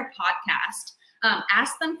on their podcast.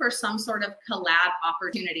 Ask them for some sort of collab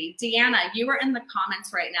opportunity. Deanna, you are in the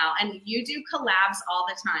comments right now, and you do collabs all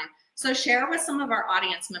the time. So share with some of our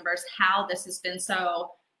audience members how this has been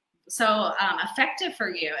so effective for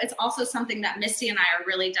you. It's also something that Misty and I are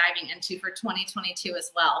really diving into for 2022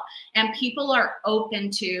 as well. And people are open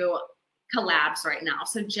to collabs right now.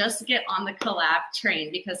 So just get on the collab train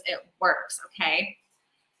because it works, okay?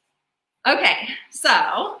 Okay,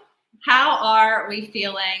 so how are we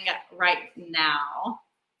feeling right now?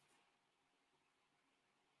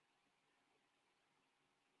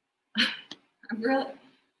 I'm really...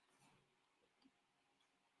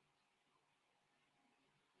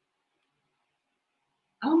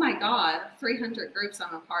 Oh my God, 300 groups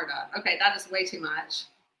I'm a part of. Okay, that is way too much.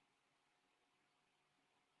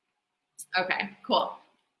 Okay, cool.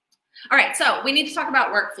 All right, so we need to talk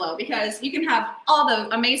about workflow because you can have all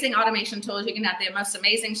the amazing automation tools, you can have the most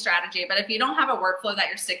amazing strategy, but if you don't have a workflow that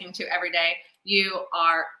you're sticking to every day, you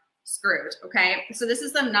are screwed, okay? So this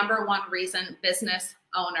is the #1 reason business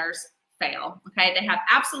owners fail, okay? They have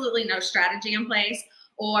absolutely no strategy in place,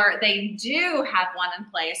 or they do have one in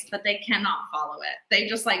place, but they cannot follow it. They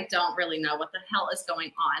just like don't really know what the hell is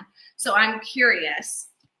going on. So I'm curious,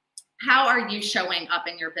 how are you showing up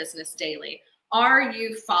in your business daily? Are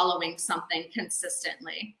you following something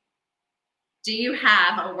consistently? Do you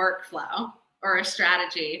have a workflow or a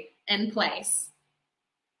strategy in place?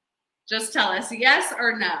 Just tell us yes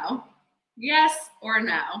or no. Yes or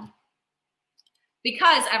no.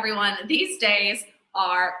 Because everyone, these days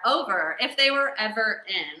are over if they were ever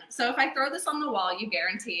in. So if I throw this on the wall, you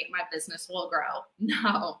guarantee my business will grow.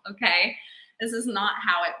 No, okay? This is not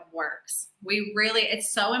how it works.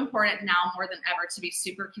 It's so important now more than ever to be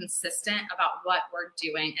super consistent about what we're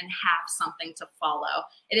doing and have something to follow.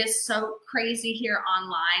 It is so crazy here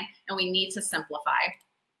online and we need to simplify.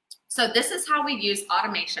 So this is how we use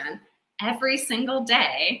automation every single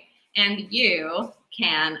day, and you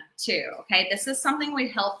can too, okay? This is something we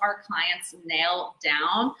help our clients nail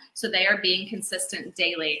down so they are being consistent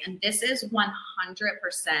daily. And this is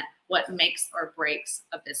 100% what makes or breaks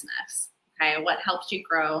a business, okay? What helps you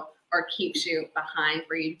grow or keeps you behind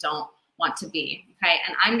where you don't want to be, okay?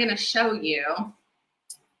 And I'm gonna show you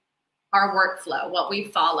our workflow, what we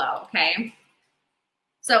follow, okay?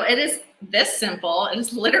 So it is this simple. It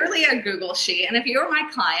is literally a Google sheet. And if you're my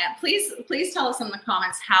client, please tell us in the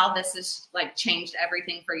comments how this has like changed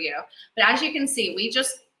everything for you. But as you can see, we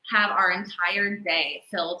just have our entire day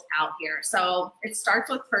filled out here. So it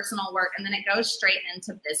starts with personal work and then it goes straight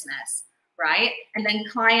into business, right? And then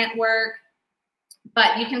client work.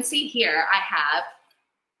 But you can see here, I have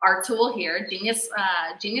our tool here, Genius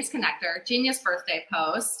Connector, Genius Birthday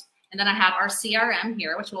Post. And then I have our CRM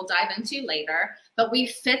here, which we'll dive into later. But we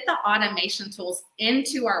fit the automation tools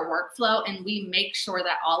into our workflow and we make sure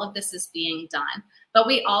that all of this is being done. But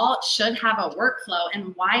we all should have a workflow,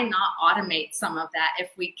 and why not automate some of that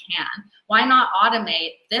if we can? Why not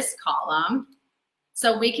automate this column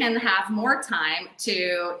so we can have more time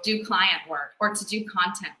to do client work or to do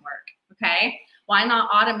content work, okay? Why not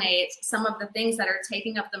automate some of the things that are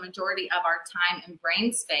taking up the majority of our time and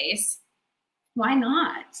brain space? Why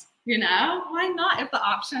not? You know, why not if the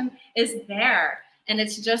option is there? And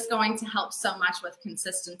it's just going to help so much with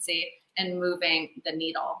consistency and moving the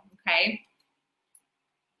needle, okay?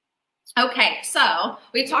 Okay, so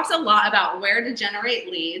we talked a lot about where to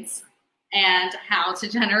generate leads and how to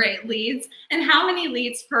generate leads and how many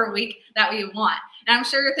leads per week that we want. And I'm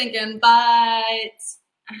sure you're thinking, but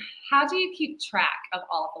how do you keep track of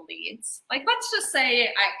all the leads? Like, let's just say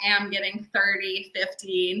I am getting 30,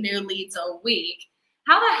 50 new leads a week.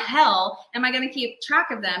 How the hell am I going to keep track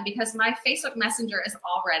of them? Because my Facebook Messenger is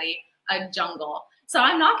already a jungle. So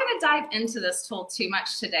I'm not going to dive into this tool too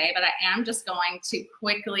much today, but I am just going to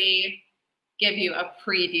quickly give you a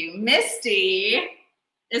preview. Misty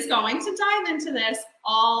is going to dive into this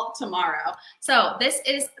all tomorrow. So this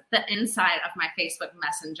is the inside of my Facebook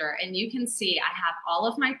Messenger, and you can see I have all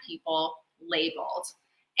of my people labeled,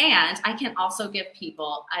 and I can also give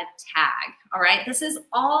people a tag. All right, this is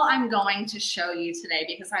all I'm going to show you today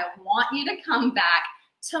because I want you to come back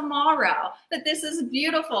tomorrow. That this is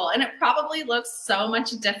beautiful, and it probably looks so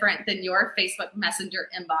much different than your Facebook Messenger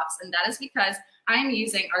inbox, and that is because I'm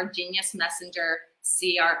using our Genius Messenger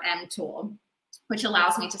CRM tool, which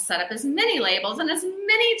allows me to set up as many labels and as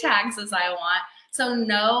many tags as I want, so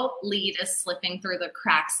no lead is slipping through the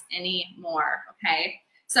cracks anymore, okay?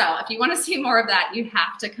 So if you want to see more of that, you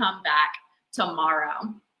have to come back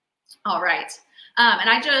tomorrow. All right, and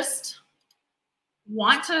I just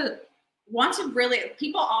want to really,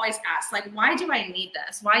 people always ask, like, why do I need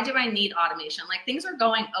this? Why do I need automation? Like, things are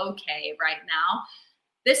going okay right now.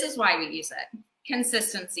 This is why we use it.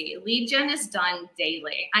 Consistency. Lead gen is done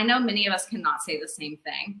daily. I know many of us cannot say the same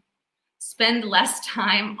thing. Spend less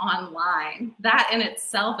time online. That in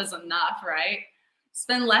itself is enough, right?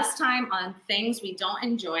 Spend less time on things we don't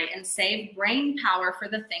enjoy and save brain power for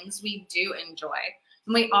the things we do enjoy.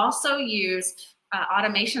 And we also use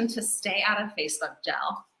automation to stay out of Facebook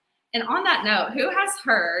gel. And on that note, who has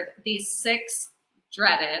heard these 6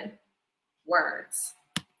 dreaded words?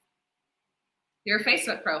 Your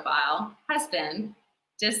Facebook profile has been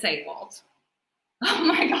disabled. Oh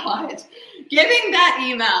my God, getting that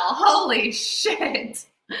email, holy shit.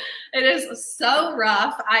 It is so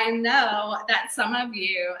rough. I know that some of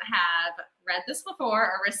you have read this before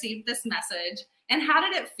or received this message. And how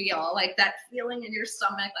did it feel? Like that feeling in your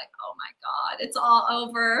stomach, like, oh my God, it's all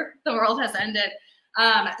over. The world has ended.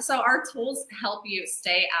 So our tools help you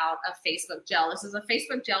stay out of Facebook gel. This is a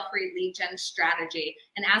Facebook gel-free lead gen strategy.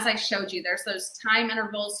 And as I showed you, there's those time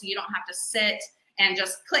intervals so you don't have to sit and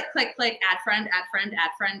just click, click, click, add friend, add friend,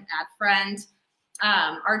 add friend, add friend.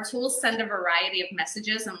 Our tools send a variety of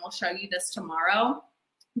messages, and we'll show you this tomorrow.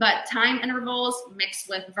 But time intervals mixed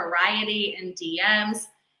with variety and DMs,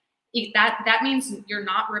 that means you're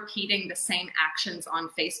not repeating the same actions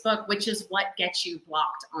on Facebook, which is what gets you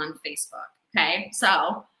blocked on Facebook. Okay,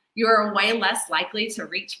 so you're way less likely to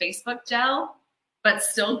reach Facebook gel, but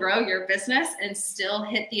still grow your business and still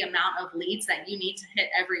hit the amount of leads that you need to hit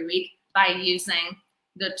every week by using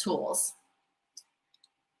the tools.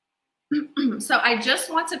 So I just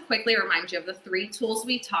want to quickly remind you of the 3 tools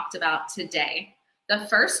we talked about today. The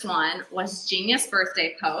first one was Genius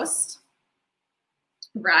Birthday Post,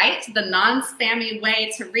 right? The non-spammy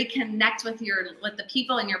way to reconnect with the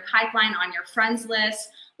people in your pipeline on your friends list.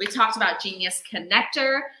 We talked about Genius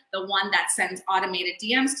Connector, the one that sends automated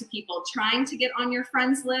DMs to people trying to get on your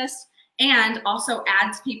friends list, and also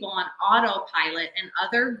adds people on autopilot in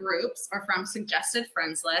other groups or from suggested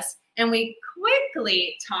friends lists. And we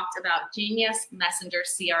quickly talked about Genius Messenger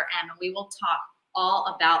CRM, and we will talk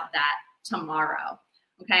all about that tomorrow.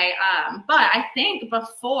 Okay, but I think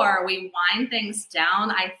before we wind things down,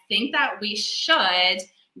 I think that we should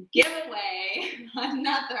give away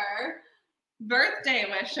another birthday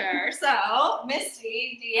wisher. So,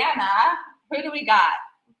 Misty, Deanna, who do we got?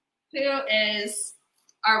 Who is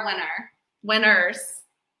our winner? Winners.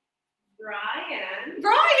 Brian.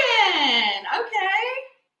 Brian, okay.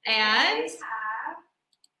 And?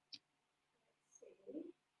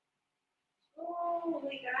 Oh,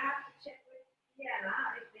 we're going to have to check with Deanna, I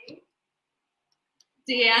think.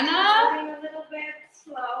 Deanna? Running a little bit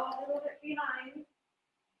slow, a little bit behind.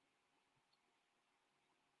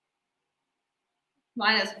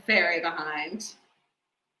 Mine is very behind.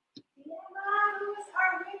 Deanna, who is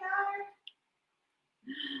our winner?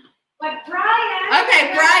 But Brian. Okay,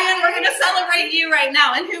 Brian, we're going to celebrate you right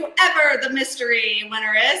now. And whoever the mystery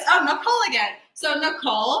winner is, oh, Nicole again. So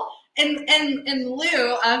Nicole, in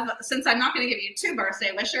lieu of, since I'm not going to give you 2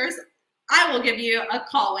 birthday wishers, I will give you a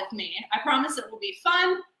call with me. I promise it will be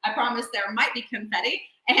fun. I promise there might be confetti,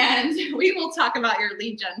 and we will talk about your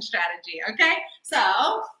lead gen strategy, okay?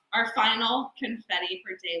 So our final confetti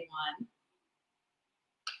for day 1.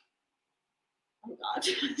 Oh God,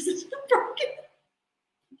 this is broken.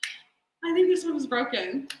 I think this one was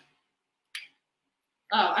broken.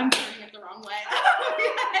 Oh, I'm turning it the wrong way.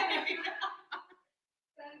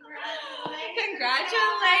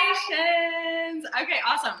 Congratulations. Okay,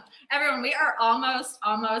 awesome. Everyone, we are almost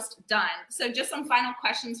done. So just some final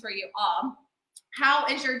questions for you all. How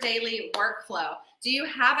is your daily workflow? Do you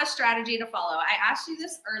have a strategy to follow? I asked you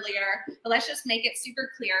this earlier, but let's just make it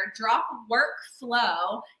super clear. Drop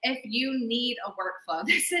workflow if you need a workflow.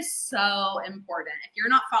 This is so important. If you're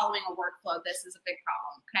not following a workflow, this is a big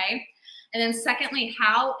problem, okay? And then secondly,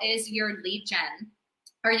 how is your lead gen?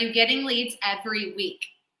 Are you getting leads every week?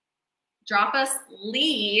 Drop us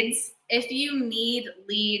leads if you need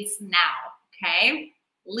leads now, okay?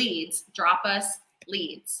 Leads, drop us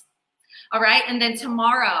leads. All right, and then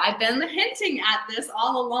tomorrow, I've been hinting at this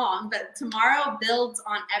all along, but tomorrow builds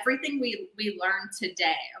on everything we learned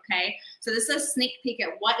today, okay? So this is a sneak peek at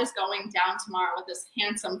what is going down tomorrow with this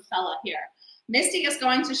handsome fella here. Misty is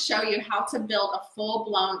going to show you how to build a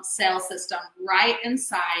full-blown sales system right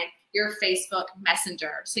inside your Facebook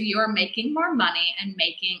Messenger. So you are making more money and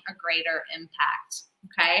making a greater impact,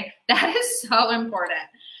 okay? That is so important.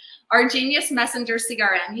 Our Genius Messenger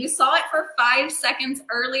CRM. You saw it for 5 seconds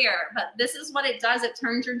earlier, but this is what it does. It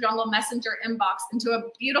turns your Jungle Messenger inbox into a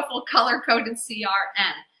beautiful color-coded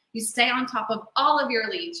CRM. You stay on top of all of your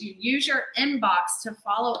leads. You use your inbox to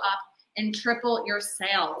follow up and triple your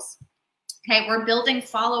sales. Okay, we're building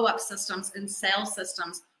follow-up systems and sales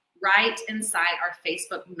systems right inside our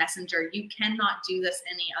Facebook Messenger. You cannot do this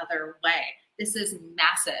any other way. This is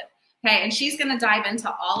massive. Okay, and she's gonna dive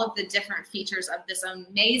into all of the different features of this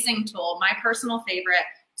amazing tool, my personal favorite,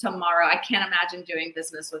 tomorrow. I can't imagine doing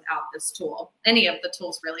business without this tool. Any of the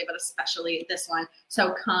tools really, but especially this one.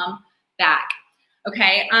 So come back.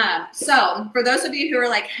 Okay, so for those of you who are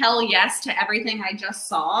like, hell yes to everything I just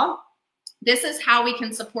saw, this is how we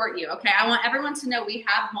can support you, okay? I want everyone to know we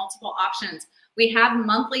have multiple options. We have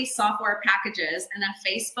monthly software packages and a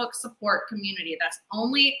Facebook support community that's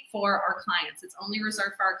only for our clients. It's only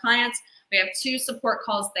reserved for our clients. We have 2 support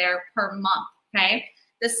calls there per month, okay?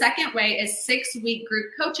 The second way is 6-week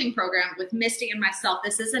group coaching program with Misty and myself.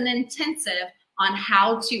 This is an intensive on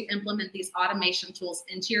how to implement these automation tools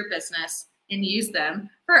into your business and use them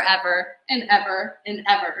forever and ever and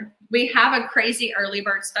ever. We have a crazy early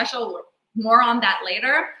bird special, more on that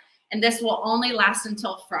later. And this will only last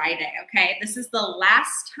until Friday, okay? This is the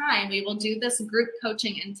last time we will do this group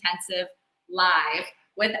coaching intensive live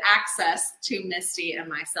with access to Misty and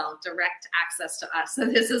myself, direct access to us. So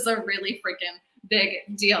this is a really freaking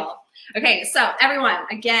big deal. Okay, so everyone,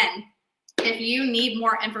 again, if you need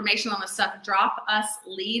more information on this stuff, drop us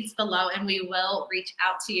leads below and we will reach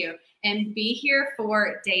out to you. And be here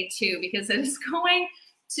for day 2 because it is going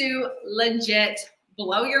to legit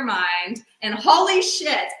blow your mind. And holy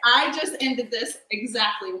shit, I just ended this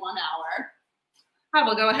exactly 1 hour. I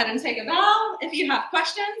will go ahead and take a bow. If you have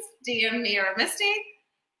questions, DM me or Misty.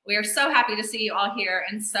 We are so happy to see you all here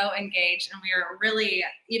and so engaged. And we are really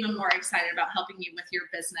even more excited about helping you with your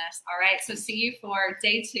business. All right, so see you for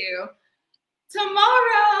day 2 tomorrow.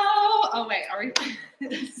 Oh wait, are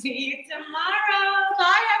we? See you tomorrow.